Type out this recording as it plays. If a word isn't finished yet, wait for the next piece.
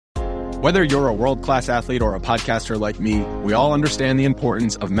Whether you're a world-class athlete or a podcaster like me, we all understand the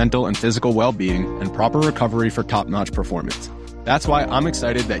importance of mental and physical well-being and proper recovery for top-notch performance. That's why I'm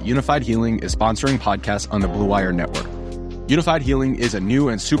excited that Unified Healing is sponsoring podcasts on the Blue Wire Network. Unified Healing is a new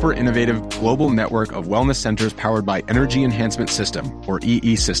and super innovative global network of wellness centers powered by Energy Enhancement System, or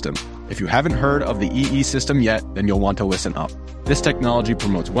EE System. If you haven't heard of the EE System yet, then you'll want to listen up. This technology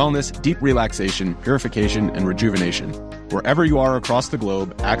promotes wellness, deep relaxation, purification, and rejuvenation. Wherever you are across the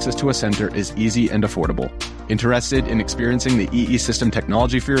globe, access to a center is easy and affordable. Interested in experiencing the EE System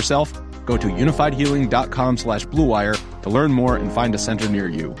technology for yourself? Go to unifiedhealing.com/bluewire to learn more and find a center near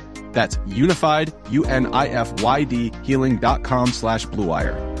you. That's unified, UNIFYD,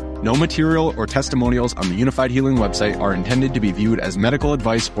 healing.com/bluewire. No material or testimonials on the Unified Healing website are intended to be viewed as medical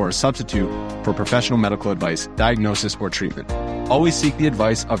advice or a substitute for professional medical advice, diagnosis, or treatment. Always seek the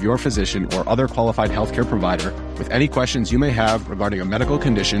advice of your physician or other qualified healthcare provider with any questions you may have regarding a medical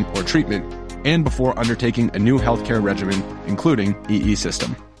condition or treatment and before undertaking a new healthcare regimen, including EE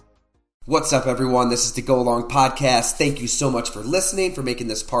System. What's up, everyone? This is the Go Along Podcast. Thank you so much for listening, for making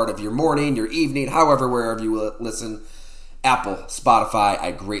this part of your morning, your evening, however, wherever you listen. Apple, Spotify, I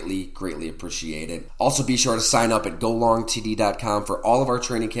greatly appreciate it. Also, be sure to sign up at golongtd.com for all of our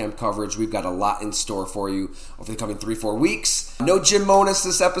training camp coverage. We've got a lot in store for you over the coming 3-4 weeks. No Jim Monos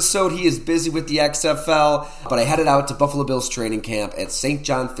this episode. He is busy with the XFL, but I headed out to Buffalo Bills training camp at St.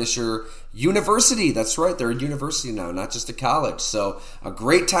 John Fisher University. That's right, they're a university now, not just a college. So a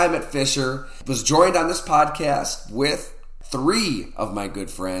great time at Fisher. Was joined on this podcast with 3 of my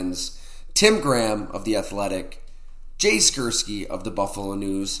good friends: Tim Graham of The Athletic, Jay Skursky of the Buffalo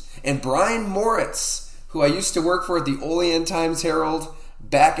News, and Brian Moritz, who I used to work for at the Olean Times-Herald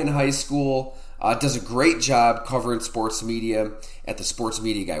back in high school. Does a great job covering sports media at the Sports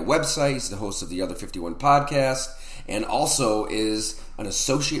Media Guy website. He's the host of the Other 51 podcast, and also is an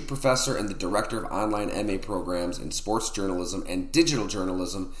associate professor and the director of online MA programs in sports journalism and digital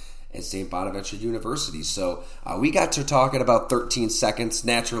journalism at St. Bonaventure University. So we got to talking about 13 seconds,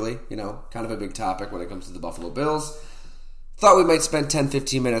 naturally, kind of a big topic when it comes to the Buffalo Bills. Thought we might spend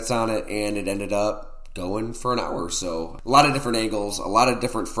 10-15 minutes on it, and it ended up going for an hour or so. A lot of different angles, a lot of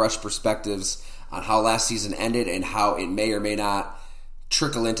different fresh perspectives on how last season ended and how it may or may not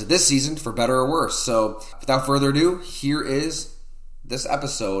trickle into this season for better or worse. So without further ado, here is this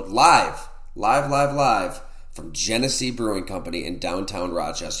episode live from Genesee Brewing Company in downtown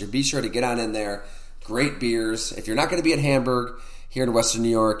Rochester. Be sure to get on in there. Great beers. If you're not going to be at Hamburg here in Western New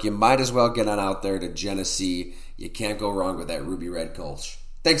York, you might as well get on out there to Genesee. You can't go wrong with that Ruby Red Kolsch.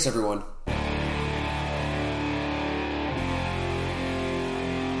 Thanks, everyone.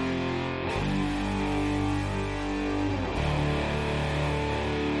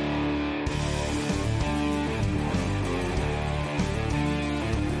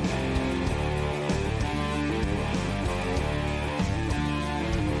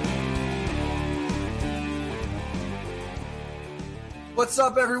 What's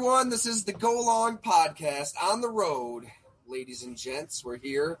up, everyone? This is the Go Along Podcast on the road. Ladies and gents, we're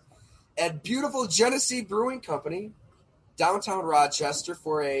here at beautiful Genesee Brewing Company, downtown Rochester,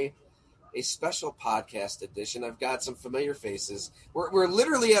 for a special podcast edition. I've got some familiar faces. We're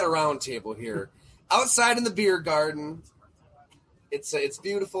literally at a round table here, outside in the beer garden. It's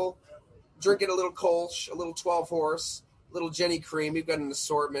beautiful. Drinking a little Kolsch, a little 12 Horse, a little Jenny Cream. We've got an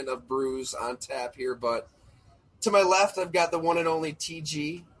assortment of brews on tap here, but to my left, I've got the one and only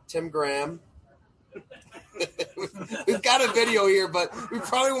TG, Tim Graham. We've got a video here, but we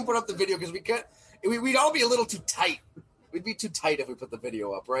probably won't put up the video because we'd all be a little too tight. We'd be too tight if we put the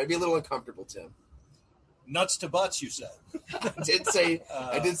video up, right? It'd be a little uncomfortable, Tim. Nuts to butts, you said. I did say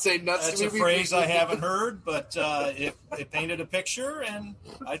nuts. That's a phrase I haven't heard, but it painted a picture, and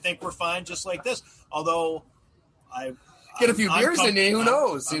I think we're fine just like this. Although get a few beers in you, who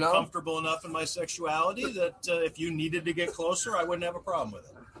knows? I'm comfortable enough in my sexuality that if you needed to get closer, I wouldn't have a problem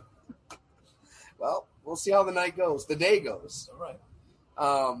with it. Well, we'll see how the night goes. The day goes. All right.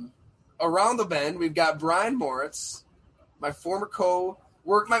 Around the bend, we've got Brian Moritz, my former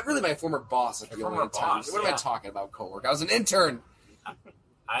my former boss. What am I talking about? Coworker. I was an intern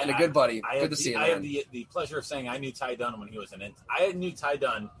and a good buddy. Good to see you. I have the pleasure of saying I knew Ty Dunn when he was an intern. I knew Ty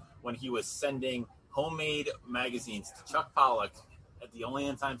Dunn when he was sending homemade magazines to Chuck Pollock at the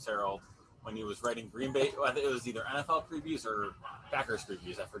Olean Times-Herald when he was writing Green Bay. I think it was either NFL previews or Packers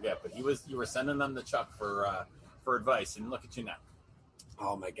previews. I forget, but you were sending them to Chuck for advice. And look at you now.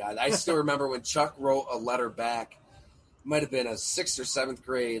 Oh my God! I still remember when Chuck wrote a letter back. Might have been a 6th or 7th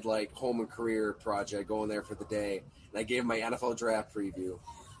grade home and career project going there for the day, and I gave him my NFL draft preview,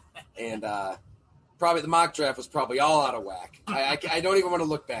 and probably the mock draft was probably all out of whack. I don't even want to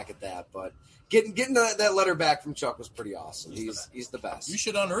look back at that, but getting that letter back from Chuck was pretty awesome. He's the best. You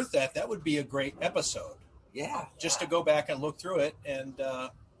should unearth that. That would be a great episode. Yeah. Just to go back and look through it and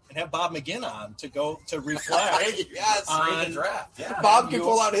have Bob McGinn on to reflect yes, on the draft. Yeah. Bob can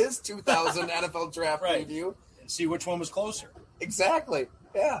pull out his 2000 NFL draft review and see which one was closer. Exactly.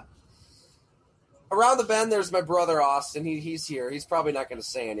 Yeah. Around the bend, there's my brother Austin. He's here. He's probably not going to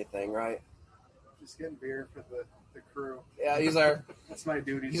say anything, right? Just getting beer for the crew. Yeah, that's my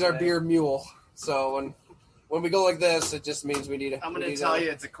duty. He's our beer mule. So when we go like this, it just means we need I'm going to tell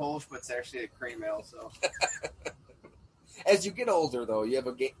you it's a Kolsch, but it's actually a cream ale. So. As you get older, though, you have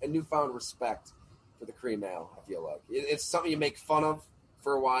a newfound respect for the cream ale, I feel like. It's something you make fun of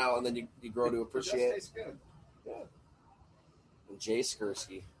for a while, and then you grow to appreciate. It tastes good. Yeah. And Jay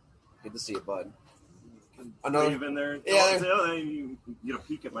Skursky. Good to see you, bud. Wave in there. Yeah, you get a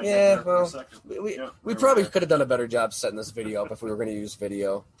peek at my yeah, head there well, for a second. we probably could have done a better job setting this video up if we were going to use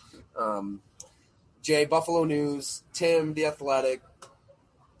video. Jay, Buffalo News, Tim, The Athletic,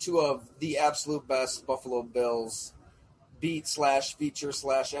 two of the absolute best Buffalo Bills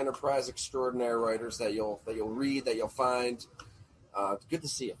beat/feature/enterprise extraordinary writers that you'll read, that you'll find. Good to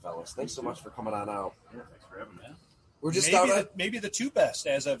see you, fellas. Thanks so much for coming on out. Yeah, thanks for having me. We're just maybe the two best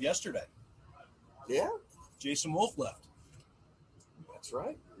as of yesterday. Yeah, Jason Wolf left. That's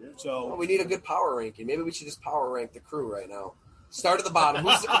right. Yeah. So we need a good power ranking. Maybe we should just power rank the crew right now. Start at the bottom.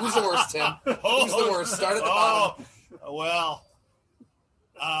 Who's the worst, Tim? Who's the worst? Start at the bottom. Well,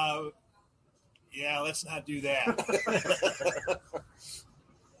 yeah, let's not do that.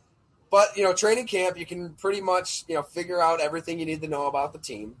 But, training camp, you can pretty much, figure out everything you need to know about the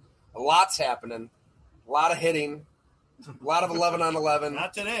team. A lot's happening. A lot of hitting. A lot of 11 on 11.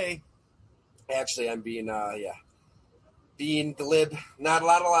 Not today. Actually, I'm being glib. Not a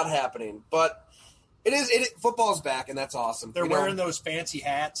lot happening. But football's back, and that's awesome. They're wearing those fancy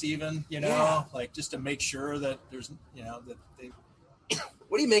hats even, like just to make sure that there's, that they.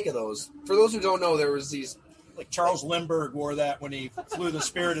 What do you make of those? For those who don't know, there was these. Like Charles Lindbergh wore that when he flew the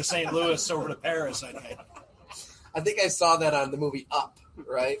Spirit of St. Louis over to Paris. I think I saw that on the movie Up,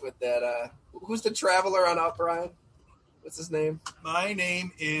 right? With that, who's the traveler on Up, Ryan? What's his name? My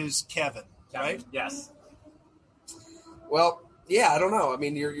name is Kevin, right? Yes. Well, yeah, I don't know. I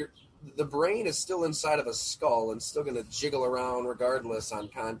mean, the brain is still inside of a skull and still going to jiggle around regardless on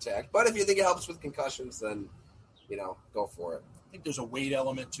contact. But if you think it helps with concussions, then, go for it. I think there's a weight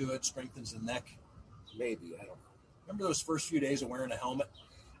element to it, strengthens the neck. Maybe, I don't know. Remember those first few days of wearing a helmet?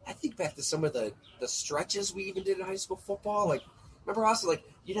 I think back to some of the stretches we even did in high school football. Like, remember also, like,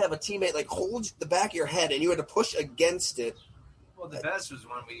 you'd have a teammate, like, hold the back of your head and you had to push against it. Well, the best was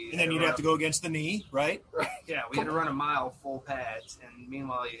when we... And then you'd have to go against the knee, right? Yeah, we had to run a mile full pads, and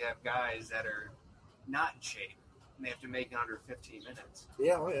meanwhile you have guys that are not in shape, and they have to make it under 15 minutes.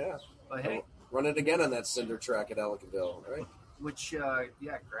 Yeah, oh yeah. But hey... Run it again on that cinder track at Ellicottville, right? Which,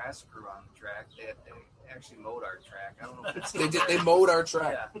 grass grew on the track. They actually mowed our track. I don't know if it's... They mowed our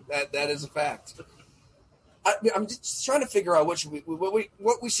track. Yeah. That is a fact. I'm just trying to figure out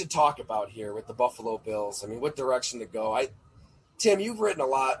what we should talk about here with the Buffalo Bills. I mean, what direction to go. Tim, you've written a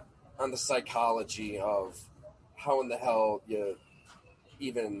lot on the psychology of how in the hell you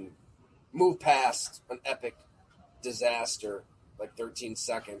even move past an epic disaster like 13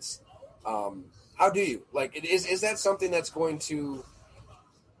 seconds. How do you? Like, is that something that's going to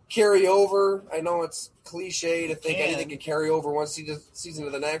carry over? I know it's cliche to think anything can carry over one season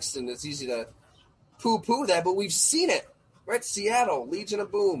to the next, and it's easy to poo-poo that, but we've seen it, right? Seattle, Legion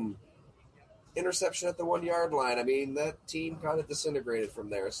of Boom, interception at the 1 yard line. I mean, that team kind of disintegrated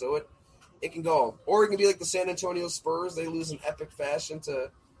from there, so it can go. Or it can be like the San Antonio Spurs. They lose in epic fashion to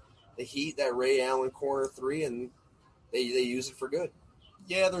the Heat, that Ray Allen corner three, and they use it for good.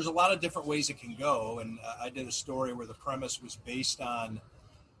 Yeah, there's a lot of different ways it can go, and I did a story where the premise was based on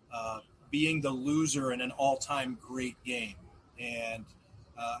being the loser in an all-time great game, and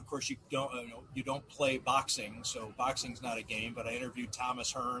of course you don't play boxing, so boxing's not a game. But I interviewed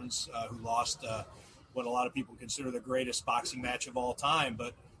Thomas Hearns, who lost what a lot of people consider the greatest boxing match of all time,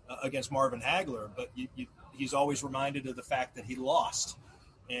 but against Marvin Hagler. But he's always reminded of the fact that he lost.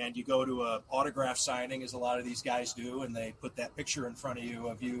 And you go to a autograph signing, as a lot of these guys do, and they put that picture in front of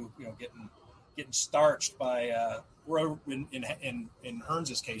you getting starched by, or in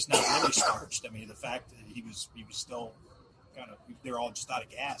Hearns' case, not really starched. I mean, the fact that he was still kind of, they're all just out of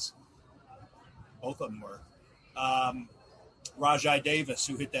gas. Both of them were. Rajai Davis,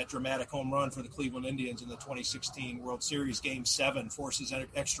 who hit that dramatic home run for the Cleveland Indians in the 2016 World Series, Game 7, forces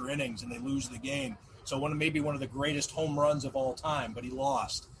extra innings, and they lose the game. So maybe one of the greatest home runs of all time, but he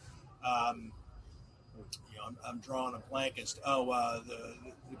lost. I'm drawing a blank as to,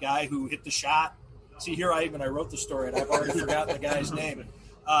 the guy who hit the shot. See, here I wrote the story, and I've already forgotten the guy's name.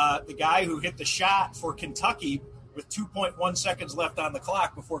 The guy who hit the shot for Kentucky with 2.1 seconds left on the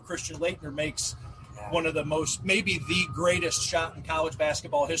clock before Christian Laettner makes one of the most, maybe the greatest shot in college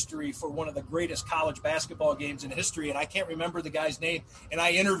basketball history for one of the greatest college basketball games in history. And I can't remember the guy's name, and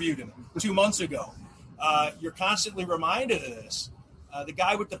I interviewed him 2 months ago. You're constantly reminded of this. The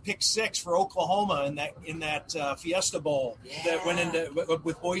guy with the pick six for Oklahoma in that Fiesta Bowl that went into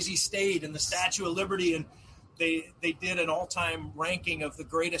with Boise State and the Statue of Liberty, and they did an all-time ranking of the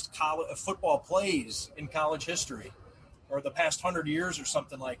greatest college football plays in college history, or the past 100 years, or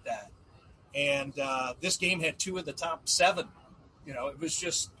something like that. And this game had 2 of the top 7. It was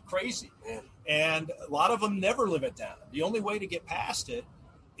just crazy. Man. And a lot of them never live it down. The only way to get past it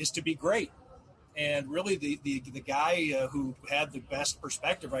is to be great. And really, the guy who had the best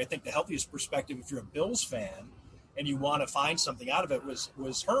perspective, or I think the healthiest perspective, if you're a Bills fan and you want to find something out of it, was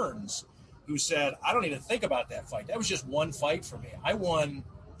Hearns, who said, "I don't even think about that fight. That was just one fight for me. I won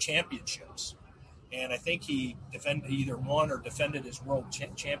championships." And I think he either won or defended his world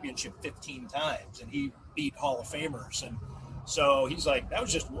championship 15 times, and he beat Hall of Famers. And so he's like, that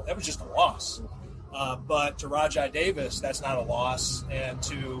was just a loss. But to Rajai Davis, that's not a loss. And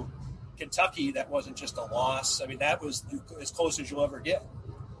to Kentucky, that wasn't just a loss. I mean, that was as close as you'll ever get.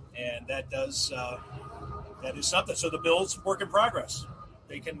 And that is something. So the Bills, work in progress.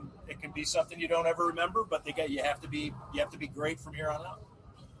 It can be something you don't ever remember, but you have to be great from here on out.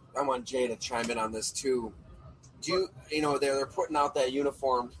 I want Jay to chime in on this too. They're putting out that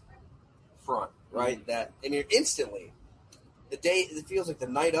uniformed front, right? Mm-hmm. That, and instantly, the day, it feels like the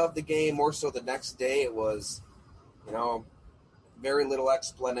night of the game, more so the next day, it was, very little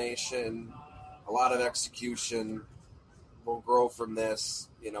explanation, a lot of execution. We'll grow from this,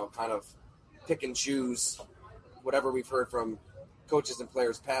 kind of pick and choose whatever we've heard from coaches and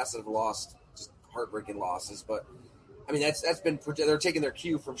players past that have lost, just heartbreaking losses. But I mean, that's been, they're taking their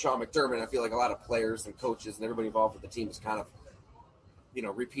cue from Sean McDermott. I feel like a lot of players and coaches and everybody involved with the team is kind of,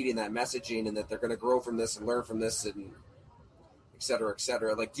 repeating that messaging, and that they're going to grow from this and learn from this, and et cetera, et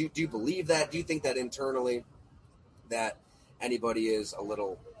cetera. Like, do you believe that? Do you think that internally that anybody is a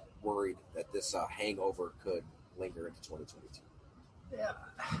little worried that this hangover could linger into 2022? Yeah,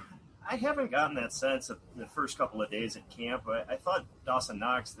 I haven't gotten that sense of the first couple of days at camp. I thought Dawson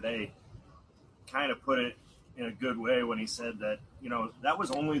Knox today kind of put it in a good way when he said that, that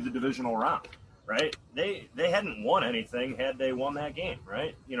was only the divisional round, right? They hadn't won anything had they won that game,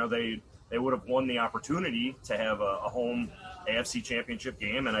 right? They would have won the opportunity to have a home AFC championship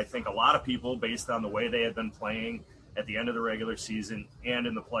game. And I think a lot of people, based on the way they had been playing at the end of the regular season and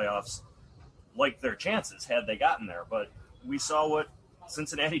in the playoffs, liked their chances had they gotten there. But we saw what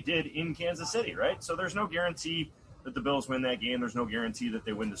Cincinnati did in Kansas City, right? So there's no guarantee that the Bills win that game. There's no guarantee that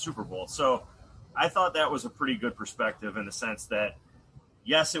they win the Super Bowl. So I thought that was a pretty good perspective, in the sense that,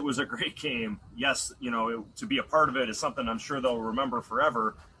 yes, it was a great game. Yes, to be a part of it is something I'm sure they'll remember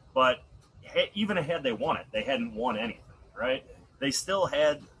forever. But even had they won it, they hadn't won anything, right? They still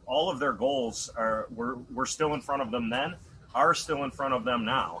had all of their goals were still in front of them then, are still in front of them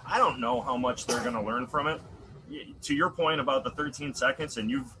now. I don't know how much they're going to learn from it. To your point about the 13 seconds, and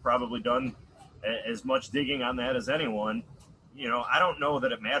you've probably done as much digging on that as anyone, I don't know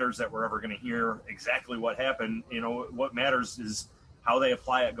that it matters that we're ever going to hear exactly what happened. What matters is how they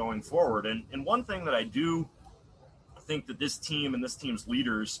apply it going forward. And one thing that I do think that this team and this team's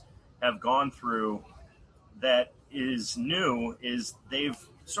leaders have gone through that is new is they've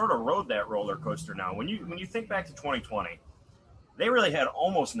sort of rode that roller coaster now. When you think back to 2020, they really had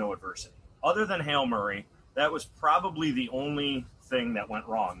almost no adversity. Other than Hail Murray, that was probably the only thing that went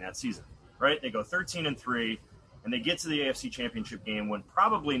wrong that season, right? They go 13-3, and they get to the AFC Championship game when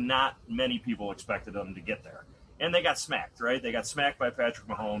probably not many people expected them to get there. And they got smacked, right? They got smacked by Patrick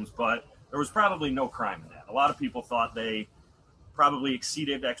Mahomes, but there was probably no crime in that. A lot of people thought they probably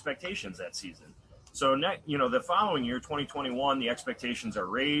exceeded expectations that season. So, the following year, 2021, the expectations are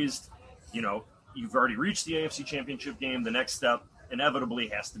raised. You've already reached the AFC Championship game. The next step inevitably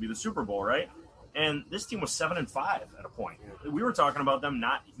has to be the Super Bowl, right? And this team was 7-5 at a point. We were talking about them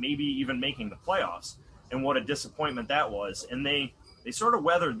not maybe even making the playoffs, and what a disappointment that was. And they sort of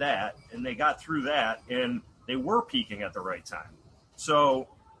weathered that, and they got through that, and they were peaking at the right time. So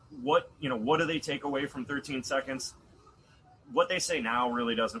what do they take away from 13 seconds? What they say now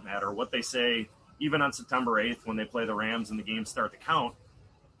really doesn't matter. What they say even on September 8th when they play the Rams and the games start to count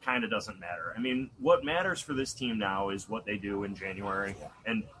kind of doesn't matter. I mean, what matters for this team now is what they do in January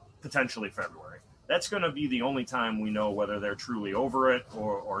and potentially February. That's going to be the only time we know whether they're truly over it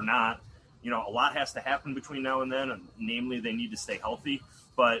or not. a lot has to happen between now and then, and namely they need to stay healthy.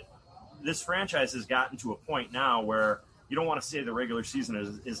 But this franchise has gotten to a point now where you don't want to say the regular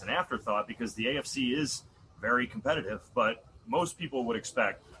season is an afterthought, because the AFC is very competitive, but most people would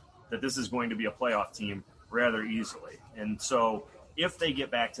expect that this is going to be a playoff team rather easily. And so if they get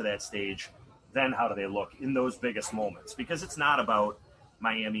back to that stage, then how do they look in those biggest moments? Because it's not about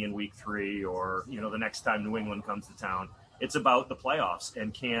Miami in week 3 or, the next time New England comes to town. It's about the playoffs.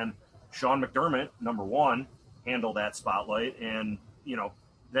 And can Sean McDermott, number one, handle that spotlight? And,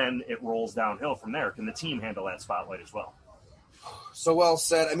 then it rolls downhill from there. Can the team handle that spotlight as well? So well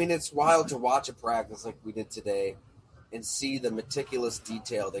said. I mean, it's wild to watch a practice like we did today and see the meticulous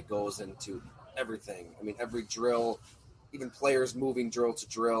detail that goes into everything. I mean, every drill, even players moving drill to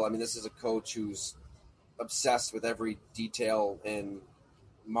drill. I mean, this is a coach who's obsessed with every detail in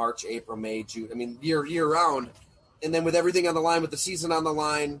March, April, May, June. I mean, year round. And then with everything on the line, with the season on the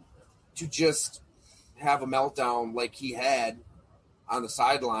line, to just have a meltdown like he had on the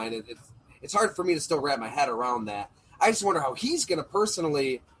sideline, it's hard for me to still wrap my head around that. I just wonder how he's going to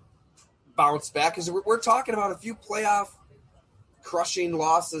personally bounce back, because we're talking about a few playoff crushing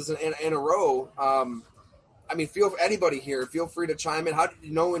losses in a row. I mean, anybody here, feel free to chime in. How did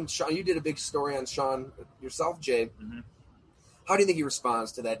you know when Sean? You did a big story on Sean yourself, Jay. Mm-hmm. How do you think he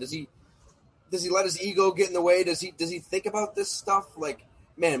responds to that? Does he let his ego get in the way? Does he think about this stuff? Like,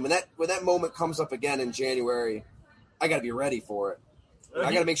 man, when that moment comes up again in January, I got to be ready for it.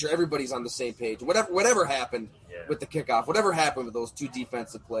 I got to make sure everybody's on the same page. Whatever happened with the kickoff, whatever happened with those 2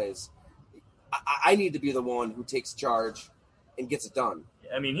 defensive plays, I need to be the one who takes charge and gets it done.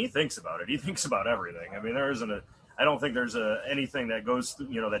 I mean, he thinks about it. He thinks about everything. I mean, I don't think there's anything that goes,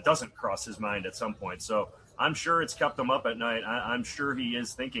 that doesn't cross his mind at some point. So I'm sure it's kept him up at night. I'm sure he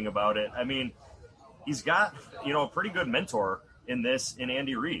is thinking about it. I mean, he's got, a pretty good mentor in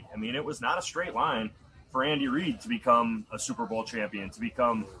Andy Reid. I mean, it was not a straight line for Andy Reid to become a Super Bowl champion, to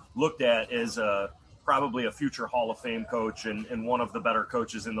become looked at as probably a future Hall of Fame coach and one of the better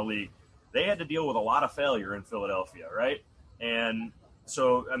coaches in the league. They had to deal with a lot of failure in Philadelphia, right? And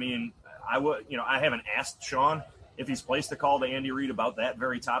so, I mean, I haven't asked Sean if he's placed a call to Andy Reid about that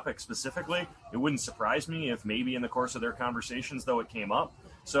very topic specifically. It wouldn't surprise me if maybe in the course of their conversations, though, it came up.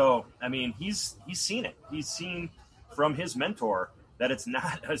 So, I mean, he's seen it. He's seen from his mentor that it's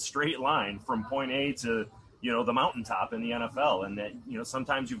not a straight line from point A to, the mountaintop in the NFL, and that,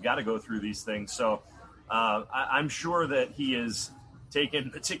 sometimes you've got to go through these things. So I'm sure that he is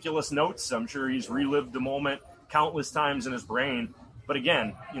taken meticulous notes. I'm sure he's relived the moment countless times in his brain. But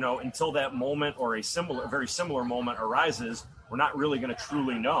again, until that moment or very similar moment arises, we're not really going to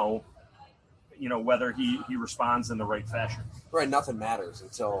truly know, whether he responds in the right fashion. Right. Nothing matters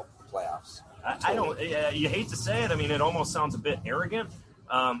until the playoffs. I don't. You hate to say it. I mean, it almost sounds a bit arrogant,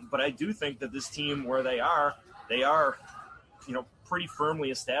 but I do think that this team, where they are, pretty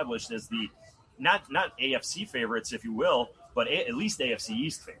firmly established as the not AFC favorites, if you will, but at least AFC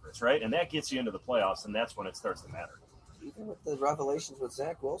East favorites, right? And that gets you into the playoffs, and that's when it starts to matter. Even with the revelations with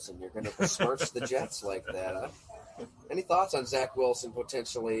Zach Wilson, you're going to besmirch the Jets like that. Huh? Any thoughts on Zach Wilson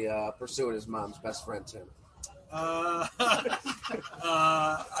potentially pursuing his mom's best friend, Tim? I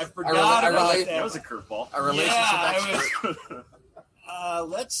forgot about that. That was a curveball. A relationship expert.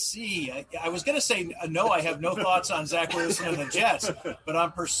 Let's see. I was going to say, no, I have no thoughts on Zach Wilson and the Jets, but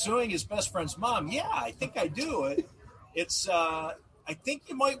I'm pursuing his best friend's mom. Yeah, I think I do. I think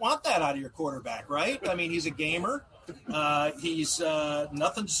you might want that out of your quarterback, right? I mean, he's a gamer. No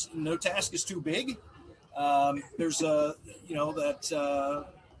task is too big. There's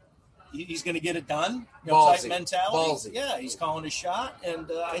he's going to get it done. Type mentality. Ballsy. Yeah, he's calling his shot, and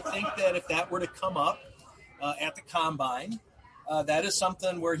I think that if that were to come up at the combine, that is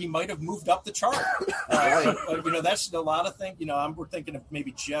something where he might have moved up the chart. That's a lot of things. We're thinking of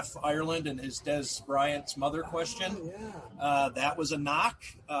maybe Jeff Ireland and his Des Bryant's mother question. That was a knock.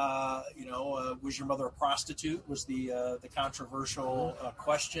 Was your mother a prostitute? Was the controversial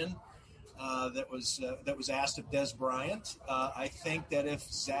question that was asked of Des Bryant. I think that if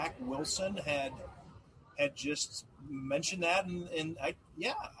Zach Wilson had just mentioned that, and I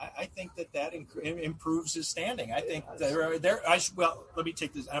think that improves his standing. I think let me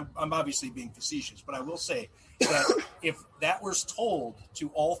take this. I'm obviously being facetious, but I will say that if that was told to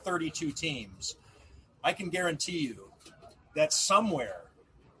all 32 teams, I can guarantee you that somewhere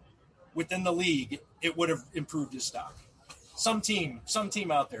within the league it would have improved his stock. Some team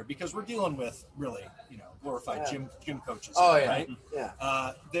out there, because we're dealing with really, glorified gym coaches. Oh, yeah. Right?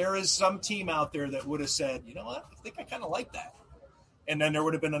 Yeah. There is some team out there that would have said, you know what, I think I kind of like that. And then there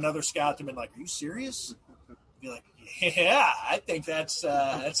would have been another scout to be like, are you serious? Be like, Yeah, I think that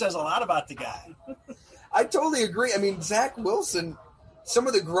says a lot about the guy. I totally agree. I mean, Zach Wilson, some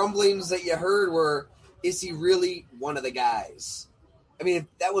of the grumblings that you heard were, is he really one of the guys? I mean,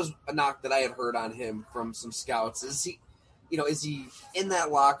 that was a knock that I had heard on him from some scouts. Is he in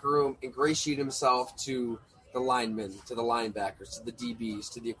that locker room ingratiate himself to the linemen, to the linebackers, to the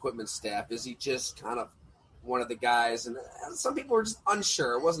DBs, to the equipment staff? Is he just kind of one of the guys? And some people were just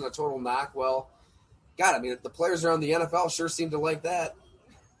unsure. It wasn't a total knock. Well, God, I mean, the players around the NFL sure seem to like that.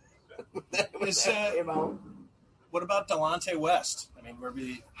 What about Delonte West? I mean,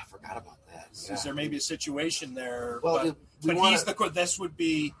 I forgot about that. Yeah. Is there maybe a situation there? Well, but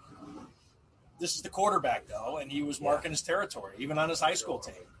this is the quarterback though, and he was marking his territory, even on his high school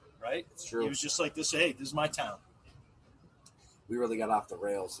team, right? It's true. He was just like this. Hey, this is my town. We really got off the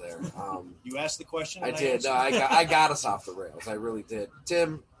rails there. You asked the question. I did. No, I got us off the rails. I really did.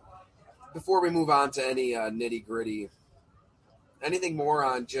 Tim, before we move on to any nitty gritty, anything more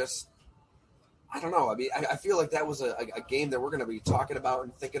on just, I don't know. I mean, I feel like that was a game that we're going to be talking about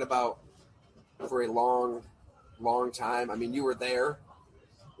and thinking about for a long, long time. I mean, you were there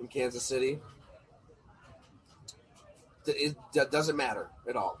in Kansas City. It doesn't matter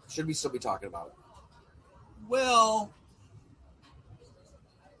at all. Should we still be talking about it? Well,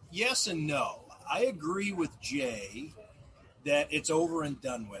 yes and no. I agree with Jay that it's over and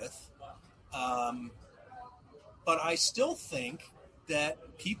done with. But I still think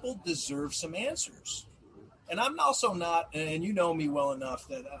that people deserve some answers. And I'm also not, and you know me well enough,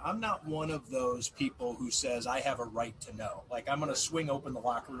 that I'm not one of those people who says I have a right to know. Like, I'm going to swing open the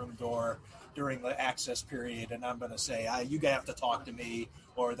locker room door during the access period, and I'm going to say, you have to talk to me,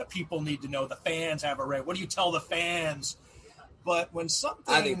 or the people need to know, the fans have a right. What do you tell the fans? But when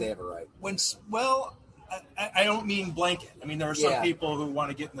something... I think they have a right. I don't mean blanket. I mean, there are some people who want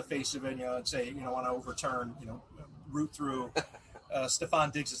to get in the face of it, and say, want to overturn, root through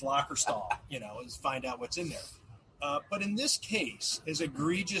Stephon Diggs' locker stall, and find out what's in there. But in this case, as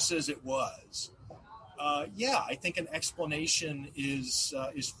egregious as it was, I think an explanation is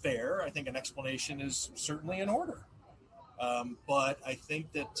fair. I think an explanation is certainly in order. But I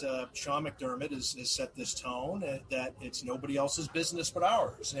think that Sean McDermott has set this tone that it's nobody else's business but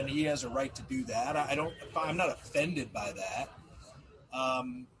ours, and he has a right to do that. I'm not offended by that.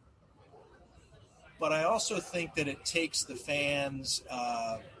 But I also think that it takes the fans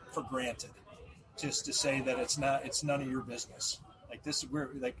for granted, just to say that it's none of your business. Like this,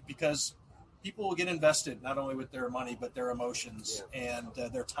 because people will get invested not only with their money but their emotions and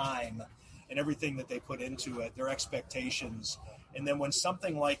their time and everything that they put into it, their expectations. And then when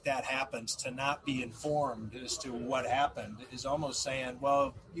something like that happens, to not be informed as to what happened is almost saying,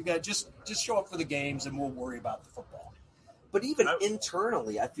 well, you guys just show up for the games and we'll worry about the football. But even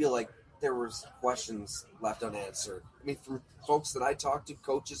internally, I feel like there was questions left unanswered. I mean, from folks that I talked to,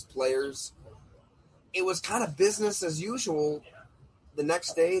 coaches, players, it was kind of business as usual the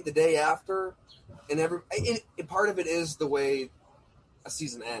next day, the day after, and part of it is the way a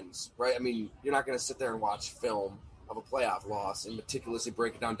season ends, right? I mean, you're not going to sit there and watch film of a playoff loss and meticulously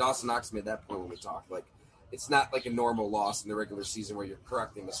break it down. Dawson Knox made that point when we talked. Like, it's not like a normal loss in the regular season where you're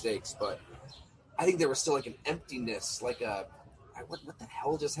correcting mistakes, but I think there was still like an emptiness, like what the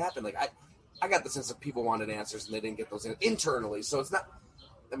hell just happened? Like, I got the sense that people wanted answers and they didn't get those internally. So it's not,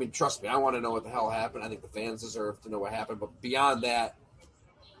 I mean, trust me, I want to know what the hell happened. I think the fans deserve to know what happened, but beyond that,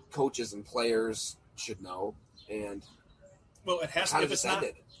 coaches and players should know. And well, it has to. If it's not,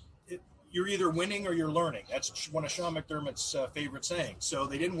 you're either winning or you're learning. That's one of Sean McDermott's favorite sayings. So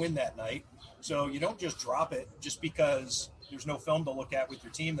they didn't win that night. So you don't just drop it just because there's no film to look at with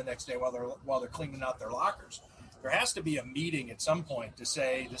your team the next day while they're cleaning out their lockers. There has to be a meeting at some point to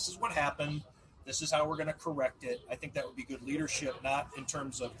say, this is what happened. This is how we're going to correct it. I think that would be good leadership, not in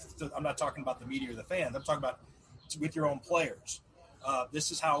terms of, I'm not talking about the media or the fans. I'm talking about with your own players. This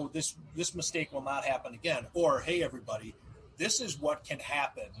is how this mistake will not happen again. Or, hey, everybody, this is what can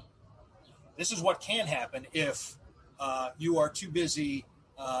happen. This is what can happen if you are too busy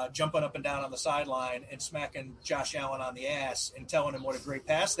jumping up and down on the sideline and smacking Josh Allen on the ass and telling him what a great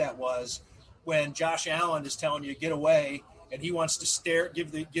pass that was, when Josh Allen is telling you get away and he wants to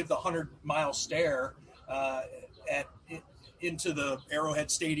give the 100-mile stare into the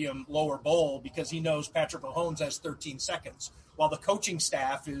Arrowhead Stadium lower bowl because he knows Patrick Mahomes has 13 seconds, while the coaching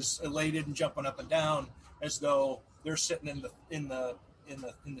staff is elated and jumping up and down as though they're sitting in the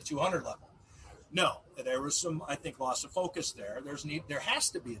 200 level. No, there was some, I think, loss of focus there. There has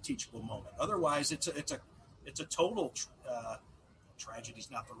to be a teachable moment. Otherwise, it's a total tragedy's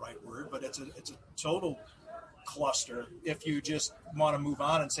not the right word, but it's a total cluster if you just want to move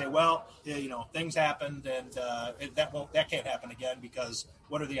on and say, well, things happened and that can't happen again because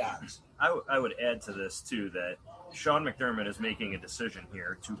what are the odds? I would add to this too that Sean McDermott is making a decision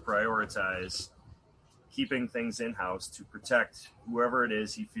here to prioritize keeping things in-house to protect whoever it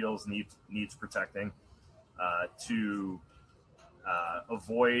is he feels needs protecting, to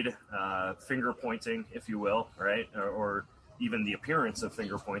avoid finger pointing, if you will, right? Or even the appearance of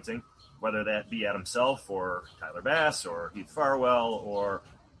finger pointing, whether that be at himself or Tyler Bass or Heath Farwell or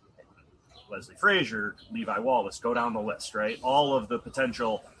Leslie Frazier, Levi Wallace, go down the list, right? All of the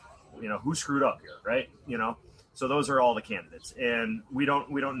potential, who screwed up here, right? So those are all the candidates, and we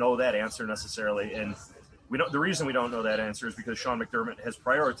don't know that answer necessarily, and the reason we don't know that answer is because Sean McDermott has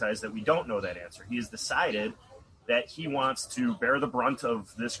prioritized that we don't know that answer. He has decided that he wants to bear the brunt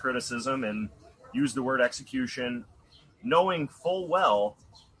of this criticism and use the word execution, knowing full well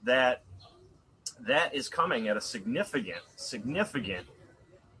that is coming at a significant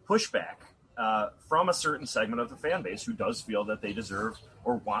pushback from a certain segment of the fan base who does feel that they deserve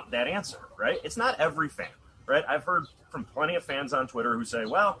or want that answer, right? It's not every fan, right? I've heard from plenty of fans on Twitter who say,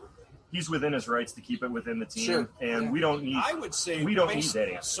 well, he's within his rights to keep it within the team, and we don't need. I would say we don't need that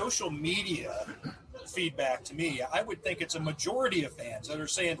answer. Social media feedback to me, I would think it's a majority of fans that are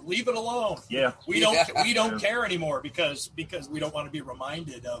saying, "Leave it alone." Yeah, we don't care anymore because we don't want to be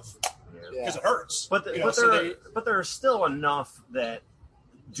reminded of because it hurts. But there are still enough that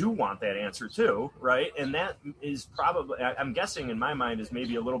do want that answer too, right? And that is probably, I'm guessing in my mind, is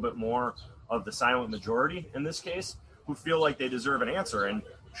maybe a little bit more of the silent majority in this case who feel like they deserve an answer. And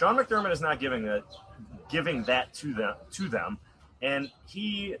Sean McDermott is not giving that to them, and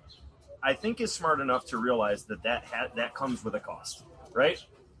he, I think, is smart enough to realize that comes with a cost, right?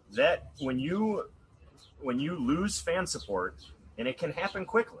 That when you lose fan support, and it can happen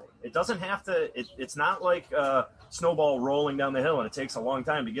quickly. It doesn't have to. It's not like a snowball rolling down the hill, and it takes a long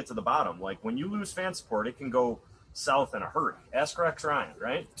time to get to the bottom. Like when you lose fan support, it can go south in a hurry. Ask Rex Ryan,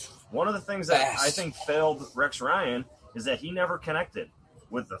 right? One of the things that I think failed Rex Ryan is that he never connected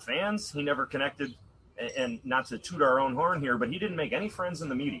with the fans. He never connected, and not to toot our own horn here, but he didn't make any friends in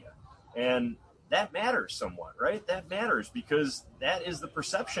the media. And that matters somewhat, right? That matters because that is the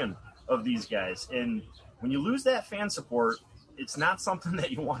perception of these guys. And when you lose that fan support, it's not something that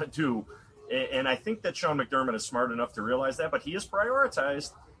you want to do. And I think that Sean McDermott is smart enough to realize that, but he has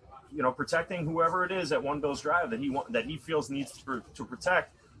prioritized, protecting whoever it is at One Bills Drive that he feels needs to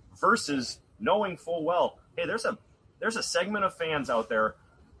protect versus knowing full well, hey, there's a segment of fans out there,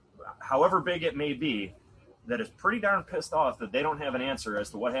 however big it may be, that is pretty darn pissed off that they don't have an answer as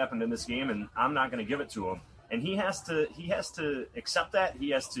to what happened in this game, and I'm not going to give it to them. And he has to accept that.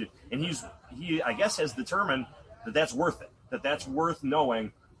 He I guess has determined that that's worth it. That's worth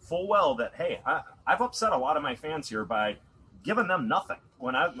knowing full well that, hey, I've upset a lot of my fans here by giving them nothing.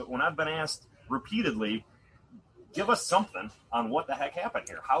 When I've been asked repeatedly, give us something on what the heck happened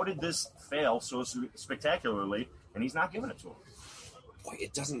here. How did this fail so spectacularly? And he's not giving it to them. Boy,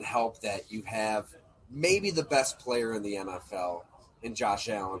 it doesn't help that you have maybe the best player in the NFL in Josh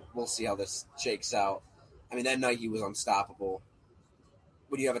Allen. We'll see how this shakes out. I mean, that night he was unstoppable.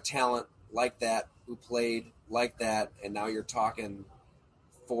 When you have a talent like that who played like that, and now you're talking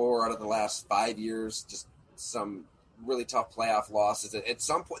 4 out of the last 5 years, just some really tough playoff losses. At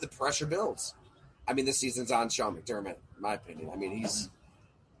some point, the pressure builds. I mean, this season's on Sean McDermott, in my opinion. I mean,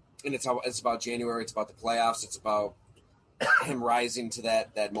 it's about January. It's about the playoffs. It's about him rising to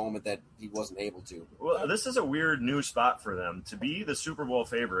that moment that he wasn't able to. Well, this is a weird new spot for them. To be the Super Bowl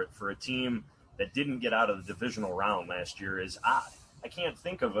favorite for a team that didn't get out of the divisional round last year is odd. I can't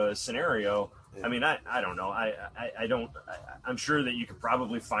think of a scenario. I mean, I don't know. I'm sure that you could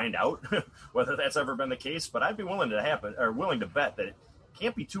probably find out whether that's ever been the case, but I'd be willing to bet that it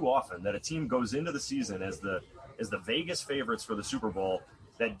can't be too often that a team goes into the season as the Vegas favorites for the Super Bowl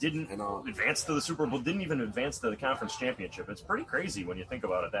that didn't advance to the Super Bowl, didn't even advance to the conference championship. It's pretty crazy when you think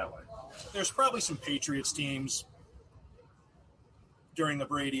about it that way. There's probably some Patriots teams during the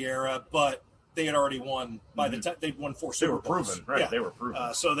Brady era, but they had already won by the time they'd won 4 Super Bowls. They were proven, right? Yeah. They were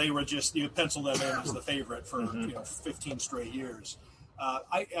proven. So they were just pencil them in as the favorite for 15 straight years.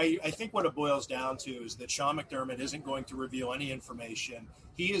 I think what it boils down to is that Sean McDermott isn't going to reveal any information.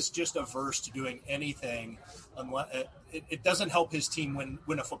 He is just averse to doing anything unless it doesn't help his team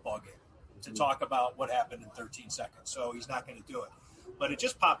win a football game to talk about what happened in 13 seconds. So he's not going to do it. But it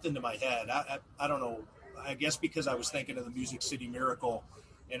just popped into my head. I don't know. I guess because I was thinking of the Music City Miracle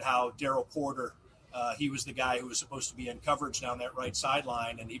and how Daryl Porter He was the guy who was supposed to be in coverage down that right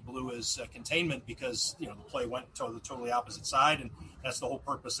sideline, and he blew his containment because the play went to the totally opposite side, and that's the whole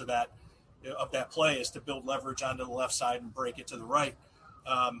purpose of that play is to build leverage onto the left side and break it to the right.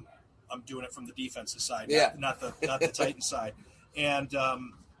 I'm doing it from the defensive side, not the Titans side, and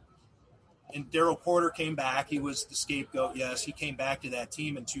Daryl Porter came back. He was the scapegoat. Yes, he came back to that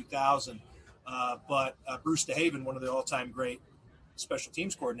team in 2000, but Bruce DeHaven, one of the all-time great special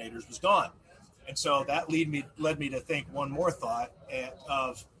teams coordinators, was gone. And so that led me to think one more thought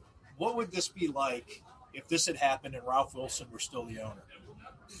of what would this be like if this had happened and Ralph Wilson were still the owner?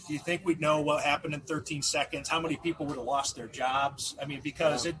 Do you think we'd know what happened in 13 seconds? How many people would have lost their jobs? I mean,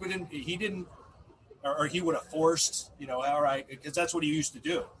 because he would have forced, all right, because that's what he used to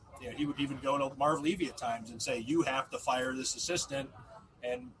do. He would even go to Marv Levy at times and say, you have to fire this assistant.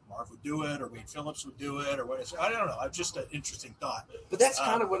 And Marv would do it, or Wade Phillips would do it, or what? I don't know. It's just an interesting thought. But that's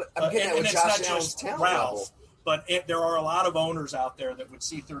kind of what I'm getting at with Josh Allen's talent level. But there are a lot of owners out there that would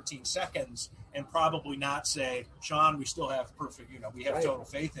see 13 seconds and probably not say, Sean, we still have perfect, we have total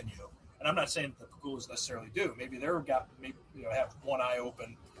faith in you. And I'm not saying that the Pagulas necessarily do. Maybe they're have one eye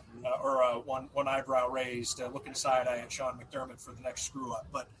open or one eyebrow raised, looking side-eye at Sean McDermott for the next screw-up.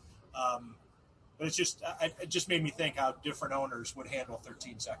 But it's just it just made me think how different owners would handle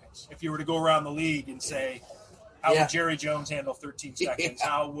 13 seconds. If you were to go around the league and say, how would Jerry Jones handle 13 seconds? Yeah.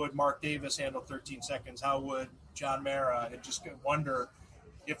 How would Mark Davis handle 13 seconds? How would John Mara? And just wonder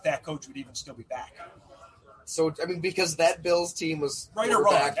if that coach would even still be back. So, I mean, because that Bills team was right or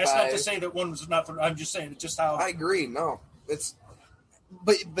wrong. That's not to say that one was not. I'm just saying just how. I agree. No, it's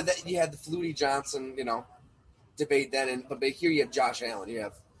but that you had the Flutie Johnson, debate then, but here you have Josh Allen. You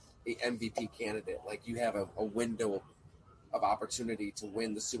have the MVP candidate. Like, you have a window of opportunity to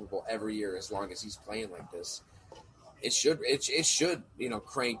win the Super Bowl every year as long as he's playing like this. It should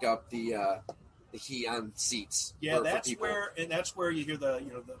crank up the heat on seats. Yeah, that's where you hear the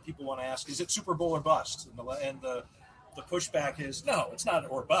people want to ask, is it Super Bowl or bust? And the pushback is no, it's not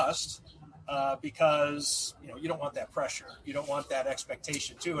or bust, because you don't want that pressure, you don't want that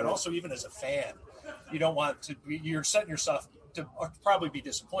expectation too, and also even as a fan, you don't want to be, you're setting yourself to probably be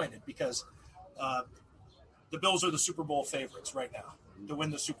disappointed because the Bills are the Super Bowl favorites right now to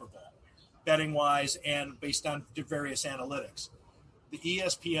win the Super Bowl, betting wise and based on various analytics. The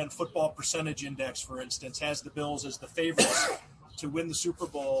ESPN Football Percentage Index, for instance, has the Bills as the favorites to win the Super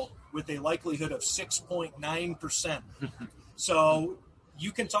Bowl with a likelihood of 6.9%. So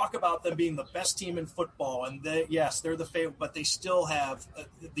you can talk about them being the best team in football, and they're the favorite, but they still have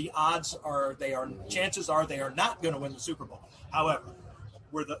the odds are chances are they are not going to win the Super Bowl. However,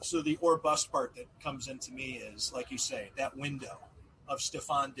 the or bust part that comes into me is, like you say, that window of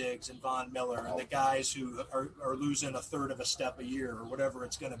Stephon Diggs and Von Miller and the guys who are losing a third of a step a year or whatever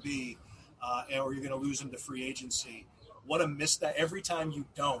it's going to be, or you're going to lose them to free agency. What a missed that every time you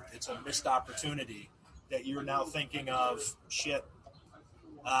don't, it's a missed opportunity that you're now thinking of, shit,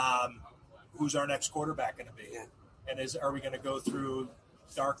 who's our next quarterback going to be? Yeah. And are we going to go through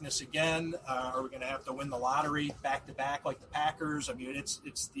darkness again? Are we going to have to win the lottery back to back like the Packers? I mean,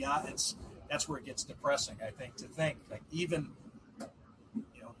 that's where it gets depressing, I think, to think like even,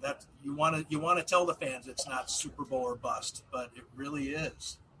 that you want to tell the fans it's not Super Bowl or bust, but it really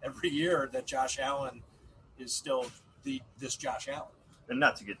is every year that Josh Allen is still this Josh Allen. And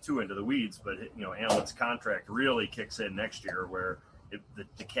not to get too into the weeds, but Allen's contract really kicks in next year, where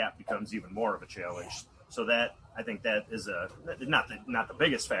the cap becomes even more of a challenge. So that, I think that is not the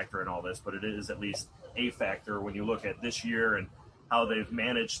biggest factor in all this, but it is at least a factor when you look at this year and how they've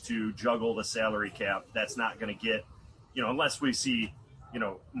managed to juggle the salary cap. That's not going to get, unless we see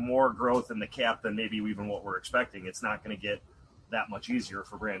more growth in the cap than maybe even what we're expecting, it's not going to get that much easier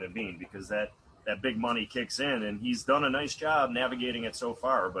for Brandon Beane, because that big money kicks in, and he's done a nice job navigating it so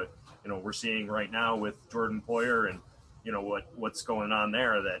far. But, we're seeing right now with Jordan Poyer and, what's going on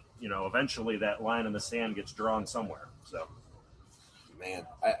there, that, eventually that line in the sand gets drawn somewhere. So, man,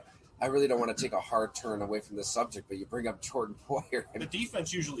 I really don't want to take a hard turn away from this subject, but you bring up Jordan Poyer. The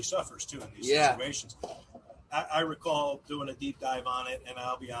defense usually suffers too in these situations. I recall doing a deep dive on it, and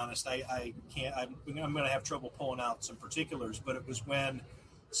I'll be honest, I can't. I'm going to have trouble pulling out some particulars, but it was when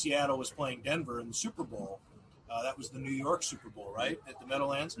Seattle was playing Denver in the Super Bowl. That was the New York Super Bowl, right, at the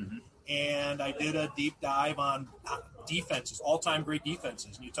Meadowlands? Mm-hmm. And I did a deep dive on defenses, all-time great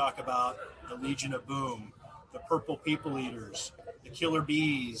defenses. And you talk about the Legion of Boom, the Purple People Eaters, the Killer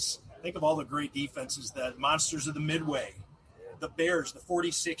Bees. Think of all the great defenses, the Monsters of the Midway, the Bears, the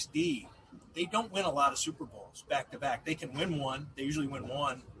 46D. They don't win a lot of Super Bowls back-to-back. They can win one. They usually win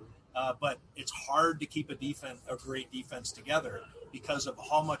one. But it's hard to keep a great defense together. because of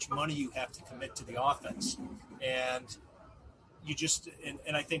how much money you have to commit to the offense. And you just,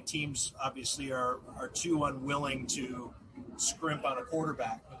 and I think teams obviously are too unwilling to scrimp on a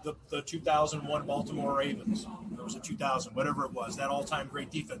quarterback. The 2001 Baltimore Ravens, there was a 2000, whatever it was, that all-time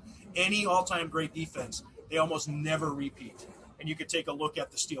great defense. Any all-time great defense, they almost never repeat. And you could take a look at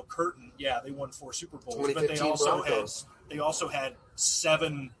the Steel Curtain. Yeah, they won 4 Super Bowls, but they also had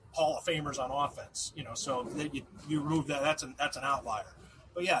 7 Hall of Famers on offense. So you remove that. That's an outlier.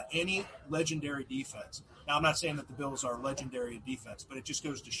 But yeah, any legendary defense. Now, I'm not saying that the Bills are legendary in defense, but it just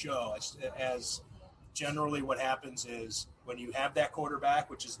goes to show as generally what happens is when you have that quarterback,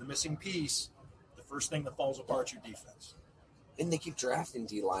 which is the missing piece, the first thing that falls apart is your defense. And they keep drafting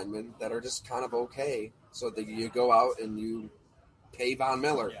D linemen that are just kind of okay, so that you go out and you pay Von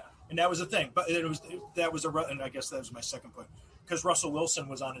Miller. Yeah, and that was the thing. But and I guess that was my second point, because Russell Wilson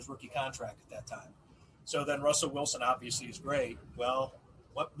was on his rookie contract at that time. So then Russell Wilson obviously is great. Well,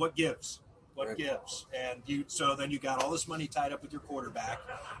 what gives? What gives? And then you got all this money tied up with your quarterback.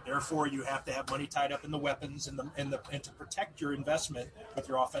 Therefore, you have to have money tied up in the weapons and to protect your investment with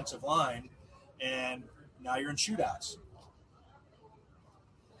your offensive line. And now you're in shootouts.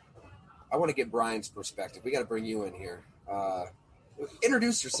 I want to get Brian's perspective. We got to bring you in here.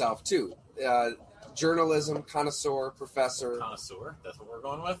 Introduce yourself too. Journalism connoisseur, professor. Connoisseur? That's what we're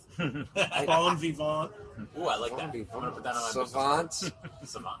going with? Bon vivant. Ooh, I like that. I'm going to put that on my Savant.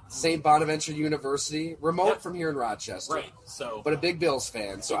 Savant. St. Bonaventure University. Remote from here in Rochester. Right. But a big Bills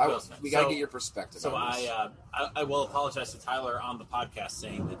fan. We got to get your perspective on this. I will apologize to Tyler on the podcast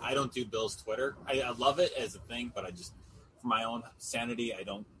saying that I don't do Bills Twitter. I love it as a thing, but I just, for my own sanity, I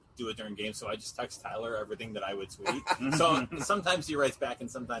don't do it during games, so I just text Tyler everything that I would tweet. So sometimes he writes back and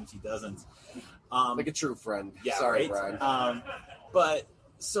sometimes he doesn't. Like a true friend. Yeah, sorry, right? Brian. But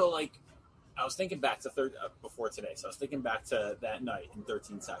so I was thinking back to before today. So I was thinking back to that night in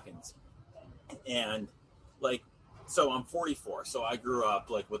 13 seconds, and so I'm 44. So I grew up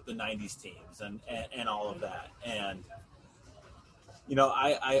with the 90s teams and all of that, and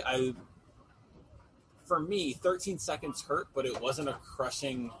I for me, 13 seconds hurt, but it wasn't a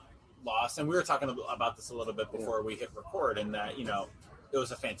crushing loss. And we were talking about this a little bit before we hit record, and that, it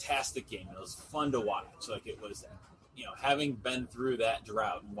was a fantastic game. It was fun to watch. It was, having been through that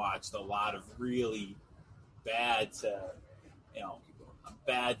drought and watched a lot of really bad to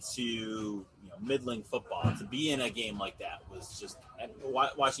middling football, to be in a game like that was just,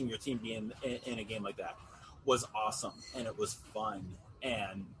 watching your team be in a game like that was awesome, and it was fun.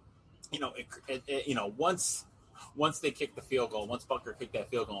 And once they kicked the field goal, once Butker kicked that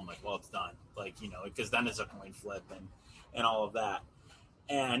field goal, I'm like, well, it's done. Because then it's a coin flip and all of that.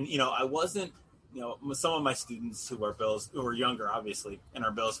 And, I wasn't, some of my students who are younger, obviously, and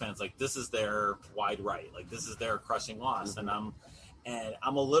are Bills fans, this is their wide right. This is their crushing loss. Mm-hmm. And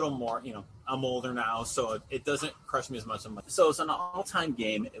I'm a little more, I'm older now, so it doesn't crush me as much. So it's an all-time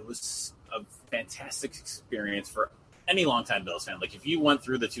game. It was a fantastic experience for any longtime Bills fan. If you went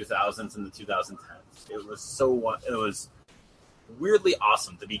through the 2000s and the 2010s, it was weirdly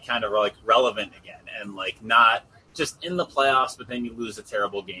awesome to be kind of relevant again, and not just in the playoffs, but then you lose a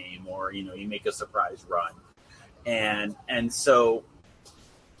terrible game, or you make a surprise run, and so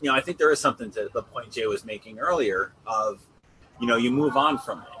I think there is something to the point Jay was making earlier of you move on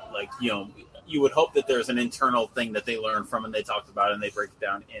from it. You would hope that there's an internal thing that they learn from and they talked about it and they break it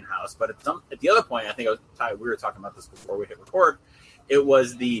down in-house. But at the other point, I think we were talking about this before we hit record, it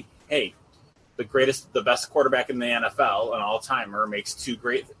was the best quarterback in the NFL, an all-timer, makes 2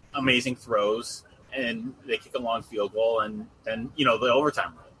 great, amazing throws, and they kick a long field goal, and then, the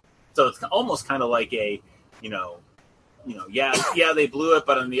overtime rule. So it's almost kind of like they blew it,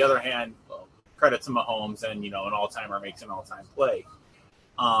 but on the other hand, credit to Mahomes, and, an all-timer makes an all-time play.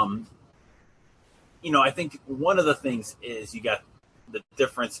 I think one of the things is you got the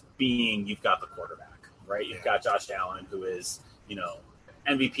difference being you've got the quarterback, right? You've got Josh Allen, who is,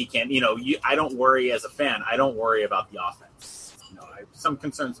 MVP I don't worry as a fan. I don't worry about the offense. I have some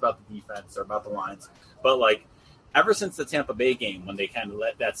concerns about the defense or about the lines. But, ever since the Tampa Bay game, when they kind of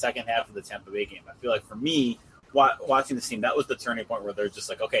let that second half of the Tampa Bay game, I feel for me, watching this team, that was the turning point where they're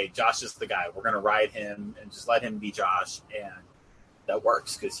just okay, Josh is the guy. We're going to ride him and just let him be Josh. And that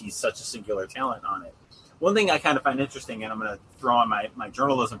works because he's such a singular talent on it. One thing I kind of find interesting, and I'm going to throw on my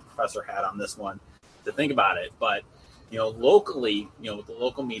journalism professor hat on this one to think about it, but locally, with the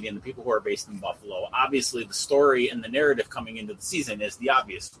local media and the people who are based in Buffalo, obviously the story and the narrative coming into the season is the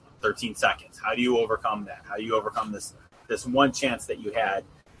obvious 13 seconds. How do you overcome that? How do you overcome this one chance that you had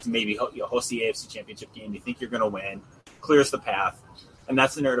to maybe host the AFC Championship game? You think you're going to win, clears the path, and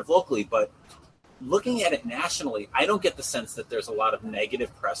that's the narrative locally. But looking at it nationally, I don't get the sense that there's a lot of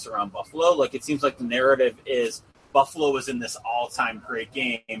negative press around Buffalo. Like, it seems like the narrative is Buffalo was in this all-time great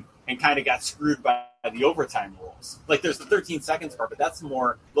game and kind of got screwed by the overtime rules. Like, there's the 13 seconds part, but that's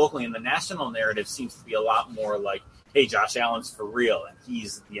more locally. And the national narrative seems to be a lot more like, hey, Josh Allen's for real, and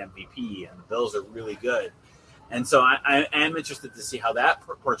he's the MVP, and the Bills are really good. And so I am interested to see how that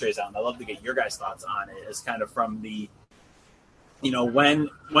portrays out. And I'd love to get your guys' thoughts on it, as kind of from the, when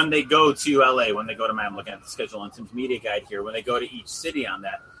they go to LA, when they go to Miami, I'm looking at the schedule on Tim's media guide here, when they go to each city on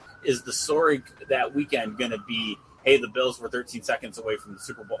that, is the story that weekend going to be, hey, the Bills were 13 seconds away from the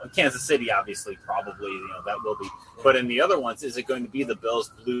Super Bowl? In Kansas City, obviously, probably, that will be. But in the other ones, is it going to be the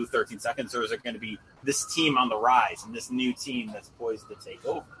Bills blew 13 seconds, or is it going to be this team on the rise and this new team that's poised to take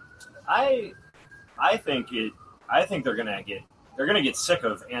over? I think they're going to get sick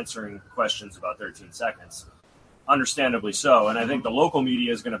of answering questions about 13 seconds. Understandably so. And I think the local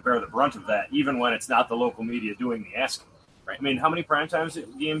media is going to bear the brunt of that, even when it's not the local media doing the asking. Right? I mean, how many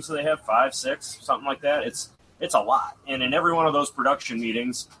primetime games do they have? 5, 6, something like that? It's a lot. And in every one of those production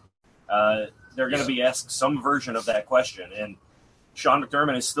meetings, they're going to be asked some version of that question. And Sean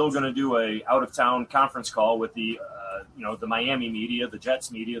McDermott is still going to do a out-of-town conference call with the Miami media, the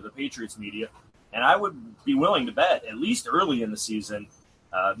Jets media, the Patriots media. And I would be willing to bet, at least early in the season,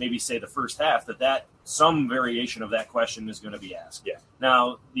 maybe say the first half, that some variation of that question is going to be asked. Yeah.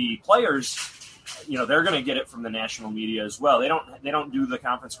 Now, the players, they're going to get it from the national media as well. They don't do the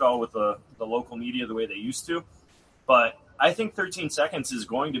conference call with the local media the way they used to. But I think 13 seconds is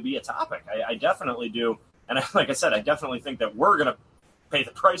going to be a topic. I definitely do. And like I said, I definitely think that we're going to pay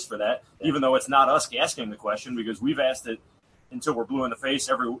the price for that, even though it's not us asking the question, because we've asked it until we're blue in the face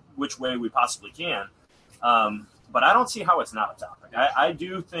every which way we possibly can. But I don't see how it's not a topic. I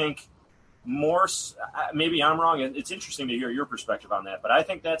do think more – maybe I'm wrong. It's interesting to hear your perspective on that. But I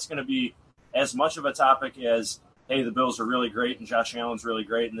think that's going to be as much of a topic as, hey, the Bills are really great and Josh Allen's really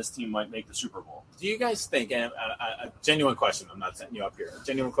great and this team might make the Super Bowl. Do you guys think – and a genuine question, I'm not setting you up here, a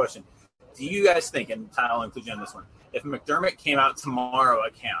genuine question. Do you guys think, and I'll include you on this one, if McDermott came out tomorrow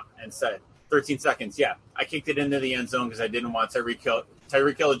at camp and said – 13 seconds, yeah. I kicked it into the end zone because I didn't want Tyreek Hill.